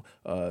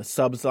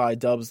 Subside,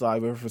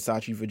 Dubside with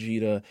Versace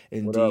Vegeta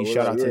and D.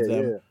 Shout out to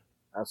them. Yeah.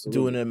 Absolutely.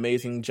 Doing an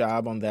amazing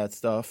job on that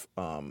stuff.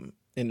 And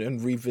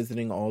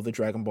revisiting all the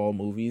Dragon Ball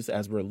movies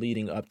as we're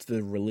leading up to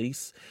the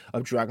release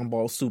of Dragon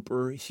Ball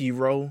Super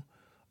Hero.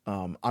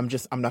 I'm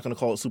not gonna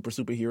call it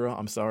Superhero.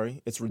 I'm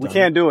sorry, it's redundant. We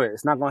can't do it.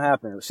 It's not gonna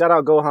happen. Shout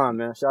out Gohan,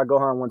 man. Shout out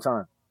Gohan one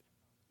time.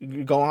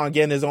 Gohan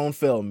getting his own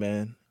film,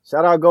 man.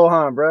 Shout out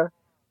Gohan, bruh.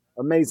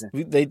 Amazing.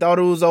 They thought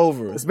it was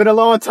over. It's been a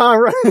long time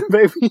running,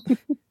 baby.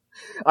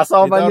 I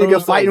saw my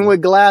nigga fighting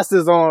with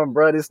glasses on,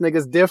 bro. This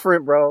nigga's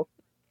different, bro.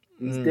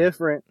 He's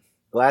different.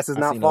 Glasses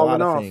not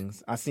falling off.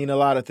 I've seen a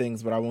lot of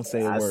things, but I won't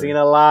say a word. I've seen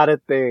a lot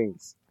of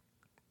things.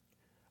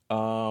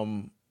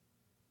 The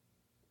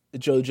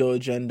JoJo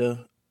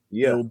Agenda.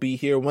 Yeah. It'll be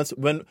here when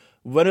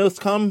it'll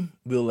come,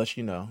 we'll let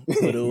you know.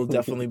 But it'll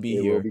definitely be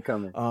here. It will be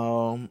coming.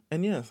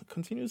 And yeah,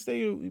 continue to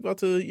stay. We're about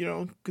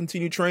to,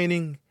 continue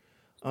training.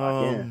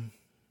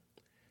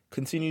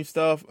 Continue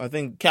stuff. I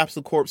think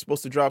Capsule Corp's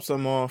supposed to drop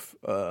some off,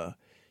 at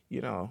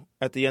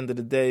the end of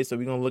the day. So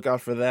we're gonna look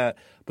out for that.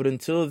 But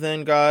until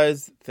then,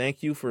 guys,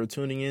 thank you for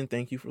tuning in.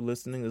 Thank you for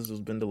listening. This has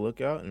been The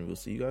Lookout, and we'll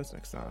see you guys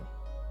next time.